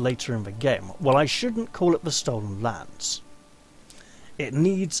changed later in the game. Well, I shouldn't call it the Stolen Lands. It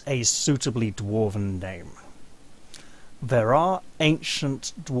needs a suitably dwarven name. There are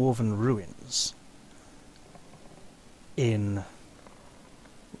ancient dwarven ruins in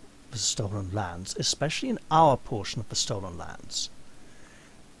the Stolen Lands, especially in our portion of the Stolen Lands.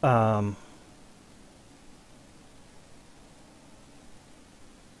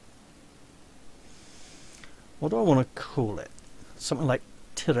 What do I want to call it? Something like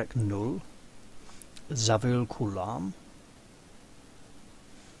Tirek Null, Zavil Kulam,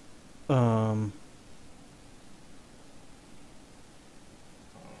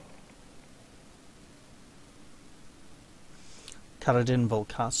 Karadin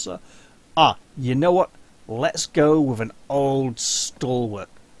Volkasa. You know what? Let's go with an old stalwart.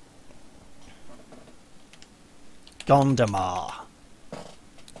 Gondomar.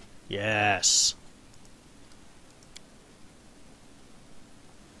 Yes.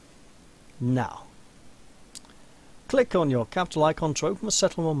 Now, click on your capital icon to open the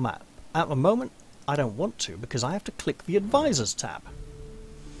settlement map. At the moment, I don't want to because I have to click the Advisors tab.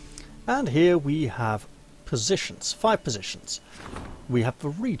 And here we have positions, 5 positions. We have the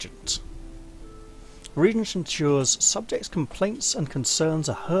Regent. The Regent ensures subjects' complaints and concerns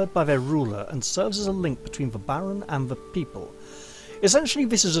are heard by their ruler and serves as a link between the Baron and the people. Essentially,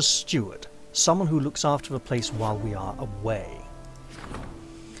 this is a steward, someone who looks after the place while we are away.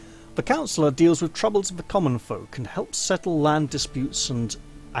 The Councillor deals with troubles of the common folk and helps settle land disputes and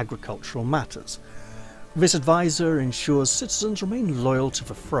agricultural matters. This advisor ensures citizens remain loyal to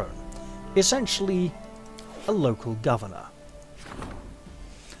the throne, essentially a local governor.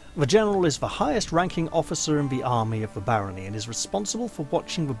 The General is the highest ranking officer in the army of the barony and is responsible for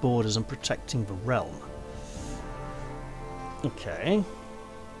watching the borders and protecting the realm. Okay,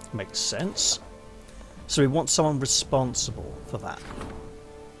 makes sense. So we want someone responsible for that.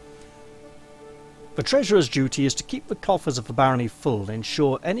 The Treasurer's duty is to keep the coffers of the barony full and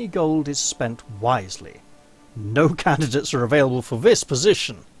ensure any gold is spent wisely. No candidates are available for this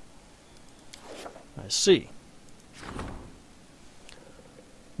position. I see.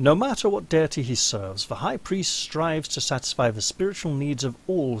 No matter what deity he serves, the High Priest strives to satisfy the spiritual needs of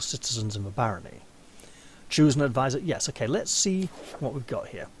all citizens in the barony. Choose an advisor. Yes, okay, let's see what we've got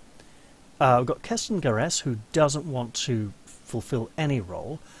here. We've got Keston Gares, who doesn't want to fulfill any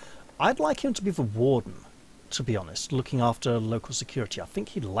role. I'd like him to be the warden, to be honest, looking after local security. I think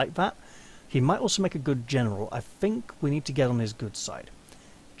he'd like that. He might also make a good general. I think we need to get on his good side.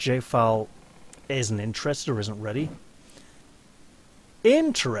 Jafal isn't interested or isn't ready.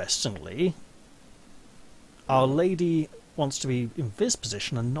 Interestingly, Our Lady wants to be in this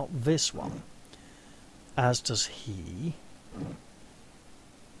position and not this one. As does he.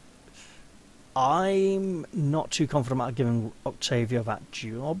 I'm not too confident about giving Octavia that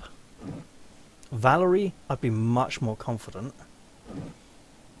job. Valerie, I'd be much more confident.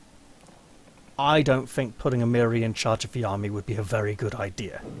 I don't think putting Amiri in charge of the army would be a very good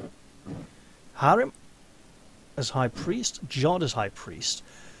idea. Harim as High Priest, Jod as High Priest.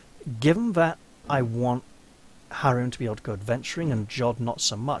 Given that I want Harim to be able to go adventuring and Jod not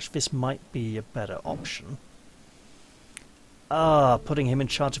so much, this might be a better option. Putting him in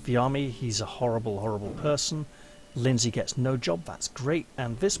charge of the army, he's a horrible, horrible person. Lindsay gets no job, that's great.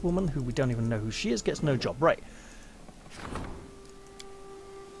 And this woman, who we don't even know who she is, gets no job. Right.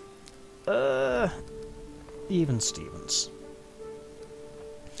 Even Stevens.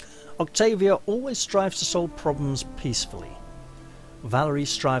 Octavia always strives to solve problems peacefully. Valerie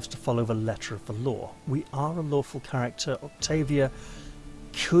strives to follow the letter of the law. We are a lawful character. Octavia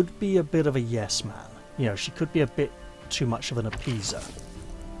could be a bit of a yes man. You know, she could be a bit too much of an appeaser.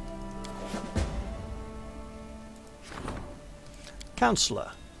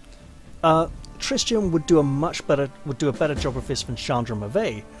 Counselor. Tristian would do a better job of this than Chandra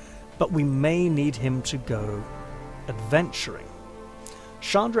Mavet, but we may need him to go adventuring.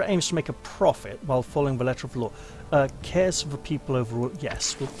 Chandra aims to make a profit while following the letter of the law. Cares for the people overall.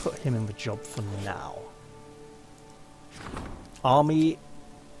 Yes, we'll put him in the job for now. Army.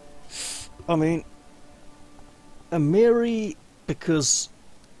 I mean, Amiri, because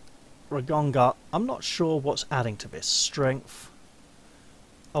Ragonga, I'm not sure what's adding to this. Strength.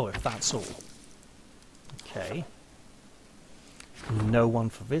 Oh, if that's all. Okay. No one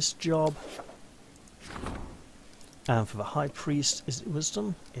for this job. And for the High Priest, is it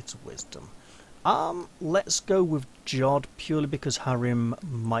Wisdom? It's Wisdom. Let's go with Jod, purely because Harim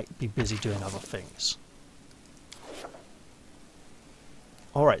might be busy doing other things.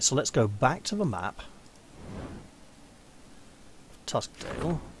 Alright, so let's go back to the map.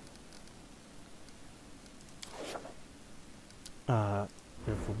 Tuskdale.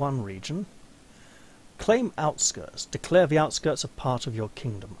 For one region. Claim outskirts. Declare the outskirts a part of your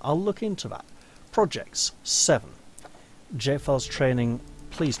kingdom. I'll look into that. Projects 7. Jafal's training.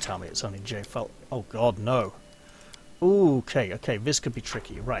 Please tell me it's only Jafal. Oh god, no. Ooh, okay, this could be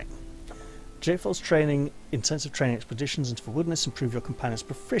tricky. Right. Jafal's training, intensive training expeditions into the wilderness, improve your companion's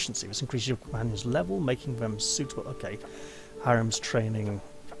proficiency. This increases your companion's level, making them suitable. Okay. Harim's training.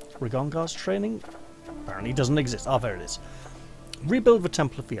 Rigongar's training. Apparently doesn't exist. Ah, there it is. Rebuild the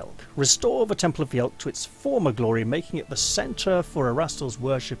Temple of the Elk. Restore the Temple of the Elk to its former glory, making it the centre for Erastil's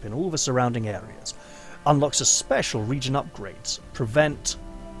worship in all the surrounding areas. Unlocks a special region upgrades. Prevent...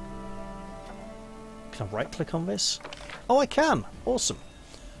 Can I right-click on this? Oh, I can! Awesome.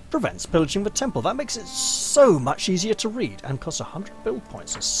 Prevents pillaging the temple. That makes it so much easier to read and costs 100 build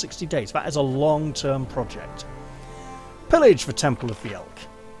points in 60 days. That is a long-term project. Pillage the Temple of the Elk.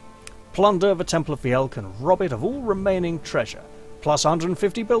 Plunder the Temple of the Elk and rob it of all remaining treasure. Plus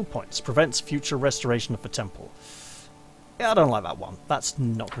 150 build points. Prevents future restoration of the temple. Yeah, I don't like that one. That's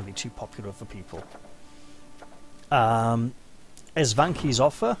not going to be too popular for people. Esvanki's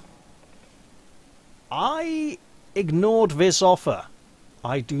offer. I ignored this offer.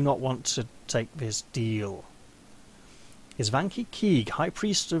 I do not want to take this deal. Isvanki Keeg, High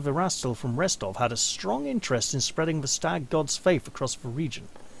Priest of Erastil from Restov, had a strong interest in spreading the Stag God's faith across the region.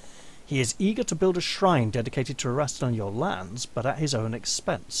 He is eager to build a shrine dedicated to Erastil on your lands, but at his own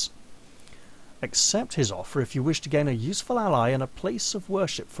expense. Accept his offer if you wish to gain a useful ally and a place of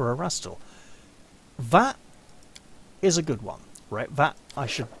worship for Erastil. That is a good one, right? That I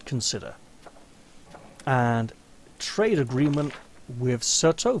should consider. And trade agreement with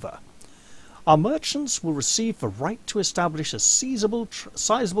Sertova. Our merchants will receive the right to establish a sizable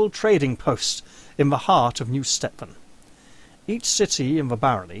trading post in the heart of New Stephen. Each city in the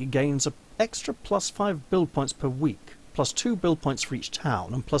barony gains an extra plus 5 build points per week, plus 2 build points for each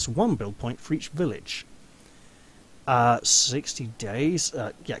town, and plus 1 build point for each village. 60 days?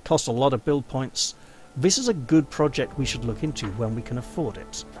 Yeah, it costs a lot of build points. This is a good project we should look into when we can afford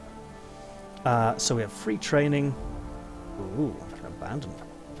it. So we have free training. Ooh, I can abandon.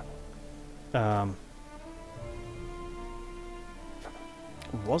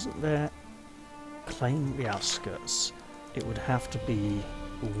 Wasn't there... Claim the outskirts. It would have to be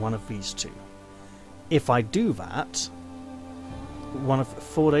one of these two. If I do that, one of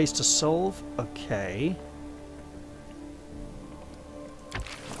 4 days to solve. Okay.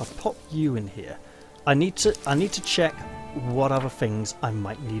 I'll pop you in here. I need to check what other things I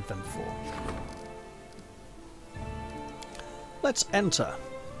might need them for. Let's enter.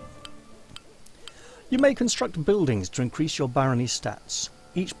 You may construct buildings to increase your barony stats.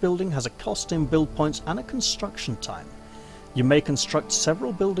 Each building has a cost in build points and a construction time. You may construct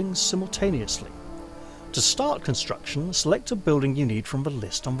several buildings simultaneously. To start construction, select a building you need from the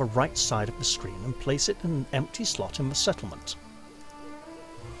list on the right side of the screen and place it in an empty slot in the settlement.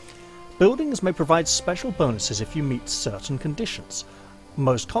 Buildings may provide special bonuses if you meet certain conditions.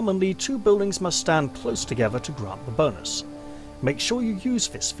 Most commonly, 2 buildings must stand close together to grant the bonus. Make sure you use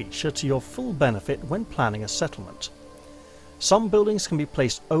this feature to your full benefit when planning a settlement. Some buildings can be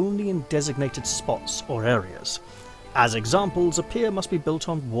placed only in designated spots or areas. As examples, a pier must be built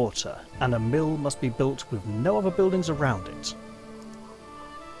on water, and a mill must be built with no other buildings around it.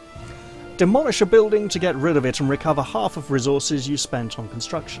 Demolish a building to get rid of it and recover half of resources you spent on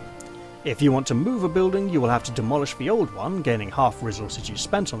construction. If you want to move a building, you will have to demolish the old one, gaining half the resources you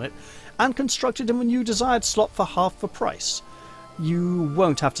spent on it, and construct it in the new desired slot for half the price. You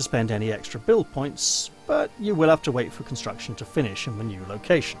won't have to spend any extra build points, but you will have to wait for construction to finish in the new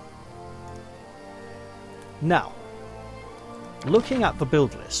location. Now, looking at the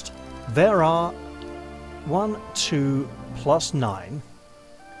build list, there are 1, 2, plus 9,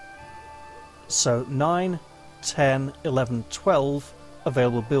 so 9, 10, 11, 12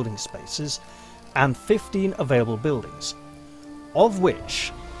 available building spaces, and 15 available buildings, of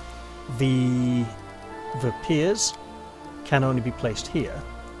which the piers can only be placed here,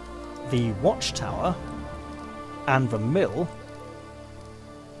 the watchtower and the mill,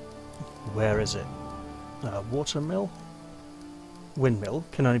 where is it? Water mill? Windmill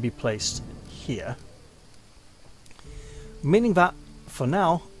can only be placed here, meaning that for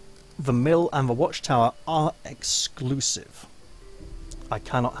now the mill and the watchtower are exclusive. I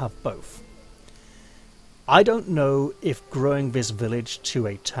cannot have both. I don't know if growing this village to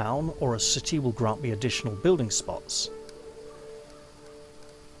a town or a city will grant me additional building spots.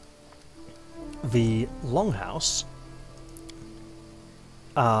 The longhouse,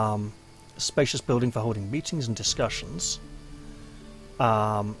 spacious building for holding meetings and discussions,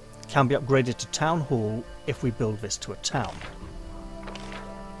 can be upgraded to town hall if we build this to a town.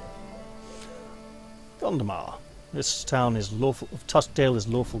 Gondomar. This town is lawful. Tuskdale is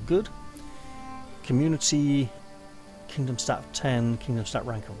lawful good. Community, kingdom stat of 10, kingdom stat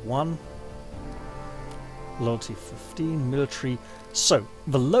rank of 1. Loyalty 15, military. So,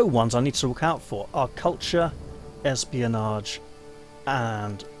 the low ones I need to look out for are culture, espionage,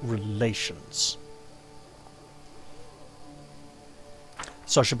 and relations.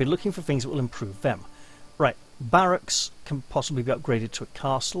 So I should be looking for things that will improve them. Right, barracks can possibly be upgraded to a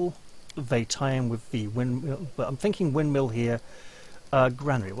castle. They tie in with the windmill, but I'm thinking windmill here.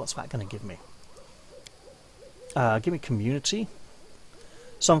 Granary, what's that going to give me? Give me community.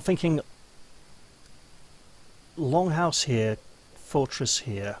 So I'm thinking longhouse here, fortress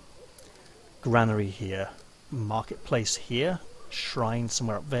here, granary here, marketplace here, shrine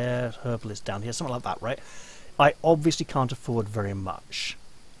somewhere up there, herbalist down here, something like that, right? I obviously can't afford very much.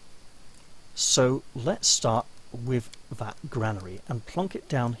 So let's start with that granary and plonk it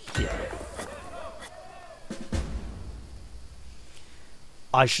down here.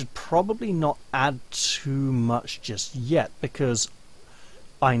 I should probably not add too much just yet because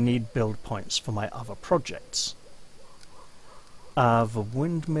I need build points for my other projects. The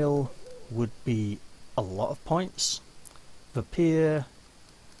windmill would be a lot of points. The pier,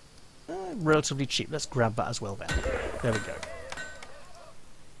 relatively cheap. Let's grab that as well then. There we go.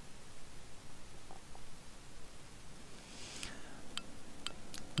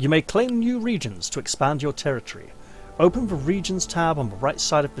 You may claim new regions to expand your territory. Open the Regions tab on the right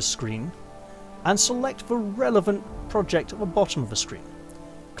side of the screen and select the relevant project at the bottom of the screen.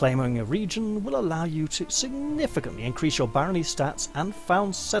 Claiming a region will allow you to significantly increase your barony stats and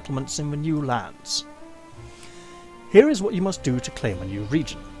found settlements in the new lands. Here is what you must do to claim a new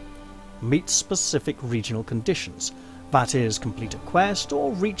region. Meet specific regional conditions, that is, complete a quest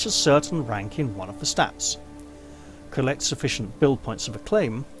or reach a certain rank in one of the stats. Collect sufficient build points of a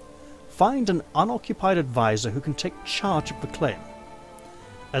claim. Find an unoccupied advisor who can take charge of the claim.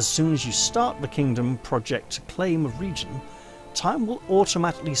 As soon as you start the kingdom project to claim a region, time will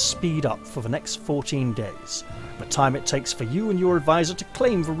automatically speed up for the next 14 days, the time it takes for you and your advisor to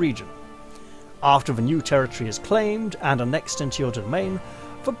claim the region. After the new territory is claimed and annexed into your domain,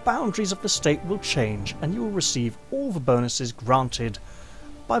 the boundaries of the state will change and you will receive all the bonuses granted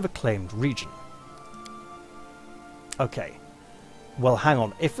by the claimed region. Okay. Well, hang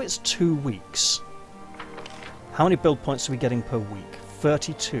on. If it's 2 weeks, how many build points are we getting per week?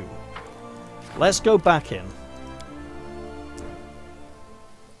 32. Let's go back in.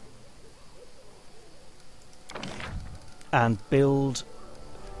 And build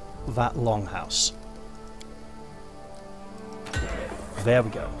that longhouse. There we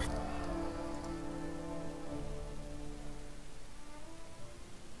go.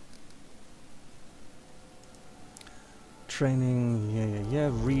 Training, yeah.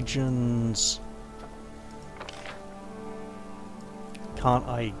 Regions. Can't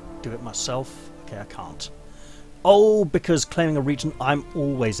I do it myself? Okay, I can't. Oh, because claiming a region, I'm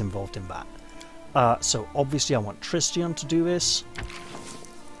always involved in that. So obviously I want Tristian to do this.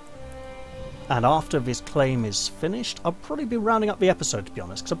 And after this claim is finished, I'll probably be rounding up the episode, to be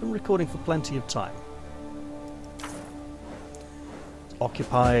honest, because I've been recording for plenty of time.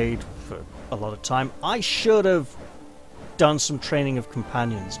 Occupied for a lot of time. I should have done some training of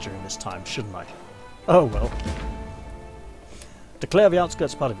companions during this time, shouldn't I? Oh well. Declare the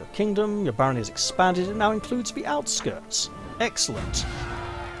outskirts part of your kingdom. Your barony is expanded. It now includes the outskirts. Excellent.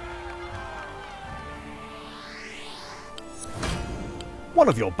 One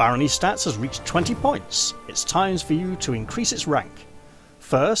of your barony stats has reached 20 points. It's time for you to increase its rank.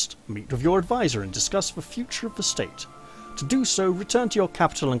 First, meet with your advisor and discuss the future of the state. To do so, return to your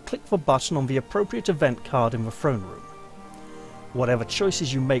capital and click the button on the appropriate event card in the throne room. Whatever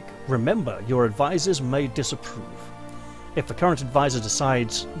choices you make, remember your advisors may disapprove. If the current advisor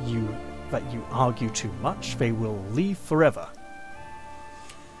decides that you argue too much, they will leave forever.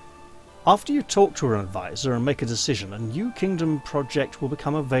 After you talk to an advisor and make a decision, a new kingdom project will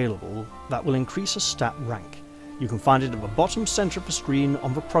become available that will increase a stat rank. You can find it at the bottom center of the screen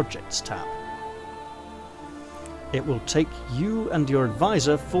on the Projects tab. It will take you and your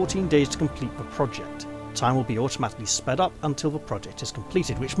advisor 14 days to complete the project. Time will be automatically sped up until the project is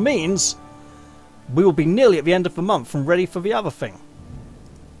completed, which means we will be nearly at the end of the month and ready for the other thing.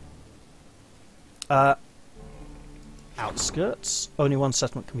 Outskirts. Only one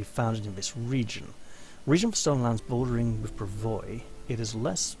settlement can be found in this region. Region for Stolen Lands bordering with Brevoy. It is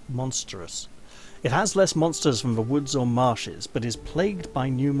less monstrous. It has less monsters than the woods or marshes, but is plagued by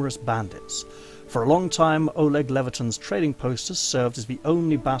numerous bandits. For a long time, Oleg Leviton's trading post has served as the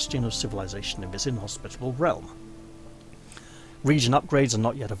only bastion of civilization in this inhospitable realm. Region upgrades are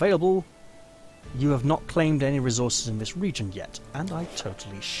not yet available. You have not claimed any resources in this region yet, and I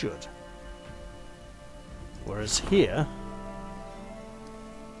totally should. Whereas here...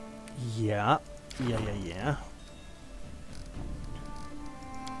 Yeah.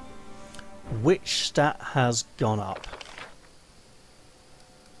 Which stat has gone up?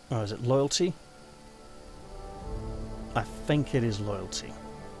 Oh, is it loyalty? I think it is loyalty.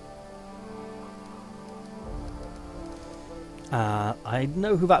 I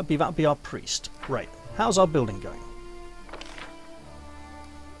know who that would be. That would be our priest. Right. How's our building going?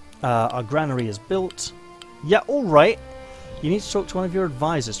 Our granary is built. Yeah, alright. You need to talk to one of your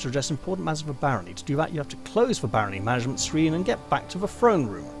advisors to address important matters of the barony. To do that, you have to close the barony management screen and get back to the throne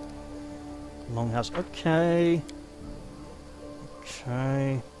room. Longhouse. Okay.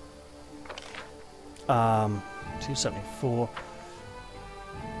 274.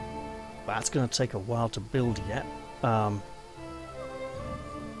 That's going to take a while to build yet.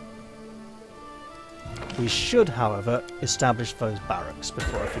 We should, however, establish those barracks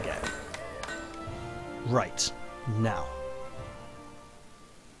before I forget. Right. Now.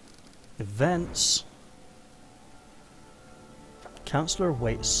 Events. Counselor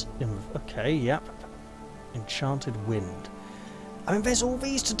awaits in... Okay, yep. Enchanted Wind. I mean, there's all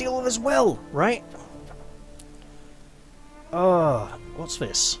these to deal with as well, right? What's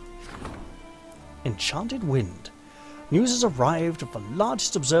this? Enchanted Wind. News has arrived of the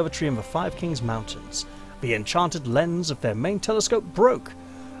largest observatory in the Five Kings Mountains. The enchanted lens of their main telescope broke.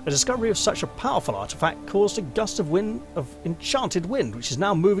 A discovery of such a powerful artifact caused a gust of wind, of enchanted wind, which is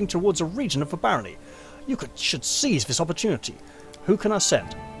now moving towards a region of the barony. You should seize this opportunity. Who can I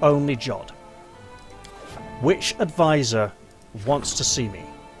send? Only Jod. Which advisor wants to see me?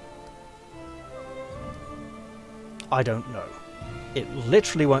 I don't know. It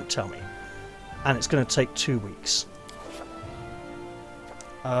literally won't tell me. And it's going to take 2 weeks.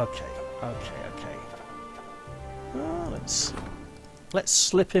 Okay. Let's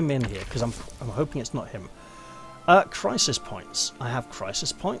slip him in here, because I'm hoping it's not him. Crisis points. I have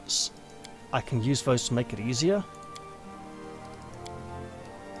crisis points. I can use those to make it easier.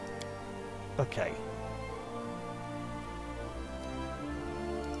 Okay.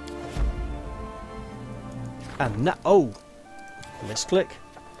 And now... Oh! Misclick.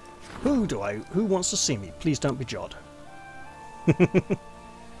 Who wants to see me? Please don't be Jod.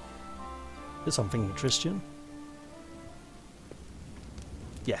 Is something interesting?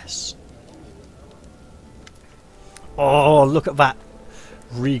 Yes. Oh, look at that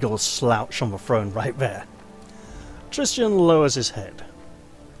regal slouch on the throne right there. Tristian lowers his head.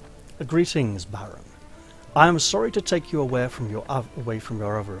 Greetings, Baron. I am sorry to take you away from your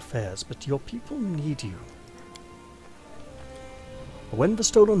other affairs, but your people need you. When the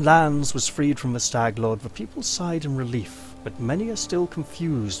Stolen Lands was freed from the Stag Lord, the people sighed in relief, but many are still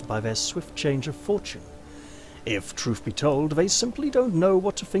confused by their swift change of fortune. If truth be told, they simply don't know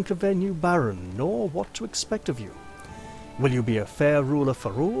what to think of their new Baron, nor what to expect of you. Will you be a fair ruler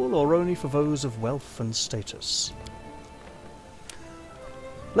for all, or only for those of wealth and status?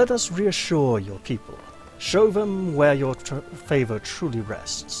 Let us reassure your people. Show them where your favour truly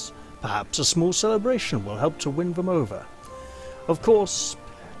rests. Perhaps a small celebration will help to win them over. Of course,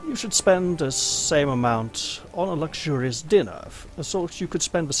 you should spend the same amount on a luxurious dinner. You could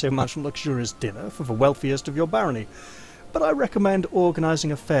spend the same amount on a luxurious dinner for the wealthiest of your barony, but I recommend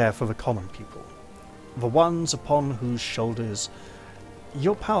organising a fair for the common people, the ones upon whose shoulders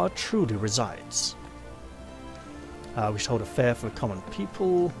your power truly resides. We should hold a fair for the common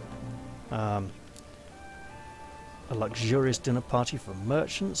people, a luxurious dinner party for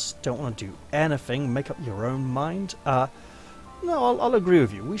merchants. Don't want to do anything, make up your own mind. No, I'll agree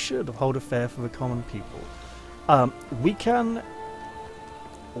with you. We should hold a fair for the common people. We can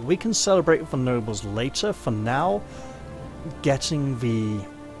celebrate with the nobles later. For now, getting the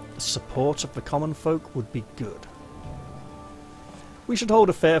support of the common folk would be good. We should hold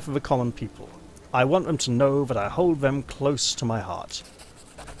a fair for the common people. I want them to know that I hold them close to my heart.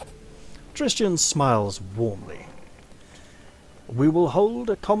 Tristian smiles warmly. We will hold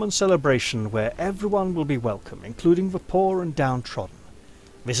a common celebration where everyone will be welcome, including the poor and downtrodden.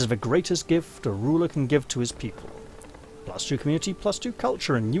 This is the greatest gift a ruler can give to his people. +2 community, +2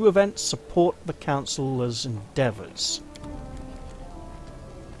 culture, and new events support the council's endeavours.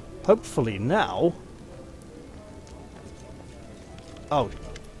 Hopefully now... Oh,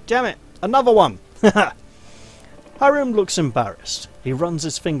 damn it! Another one! Hiram looks embarrassed. He runs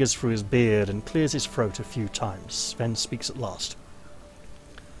his fingers through his beard and clears his throat a few times, then speaks at last.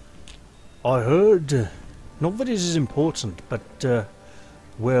 I heard, not that it is important, but,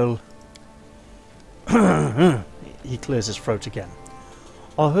 well... He clears his throat again.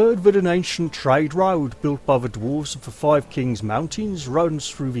 I heard that an ancient trade road built by the dwarves of the Five Kings Mountains runs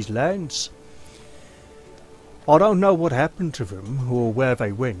through these lands. I don't know what happened to them, or where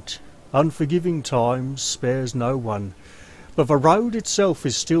they went. Unforgiving time spares no one, but the road itself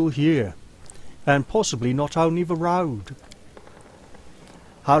is still here, and possibly not only the road.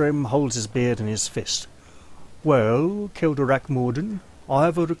 Hiram holds his beard in his fist. Well, Kilderak Morden, I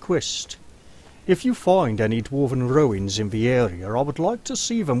have a request. If you find any dwarven ruins in the area, I would like to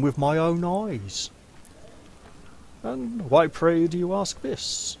see them with my own eyes. And why, pray, do you ask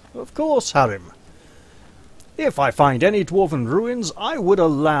this? Of course, Hiram. If I find any dwarven ruins, I would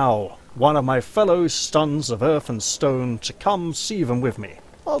allow one of my fellow sons of earth and stone to come see them with me.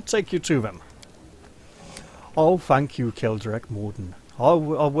 I'll take you to them. Oh, thank you, Kilderak Morden. I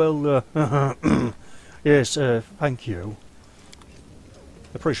will, yes, thank you.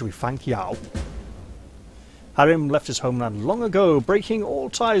 I'm pretty sure we thank you. Hiram left his homeland long ago, breaking all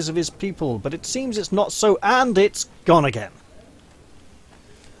ties of his people, but it seems it's not so, and it's gone again.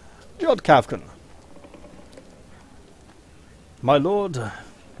 Jod Kavkan. My lord,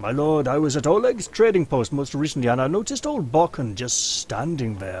 I was at Oleg's trading post most recently, and I noticed old Bokken just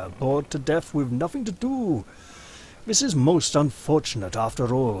standing there, bored to death with nothing to do. This is most unfortunate,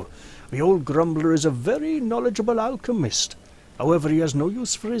 after all. The old grumbler is a very knowledgeable alchemist. However, he has no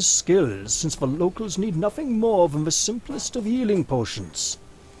use for his skills, since the locals need nothing more than the simplest of healing potions.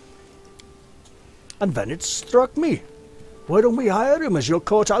 And then it struck me. Why don't we hire him as your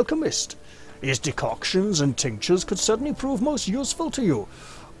court alchemist? His decoctions and tinctures could certainly prove most useful to you.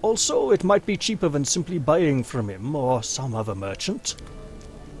 Also, it might be cheaper than simply buying from him or some other merchant.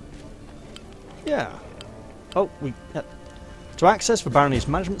 Yeah. Oh, to access the barony's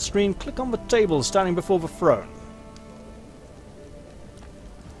management screen, click on the table standing before the throne.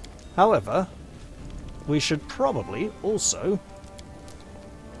 However, we should probably also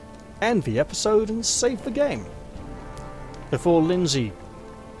end the episode and save the game before Lindsay's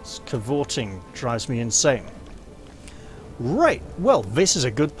cavorting drives me insane. Right, well, this is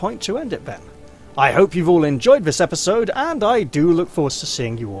a good point to end it then. I hope you've all enjoyed this episode, and I do look forward to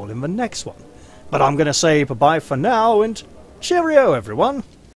seeing you all in the next one. But I'm going to say bye-bye for now, and cheerio, everyone!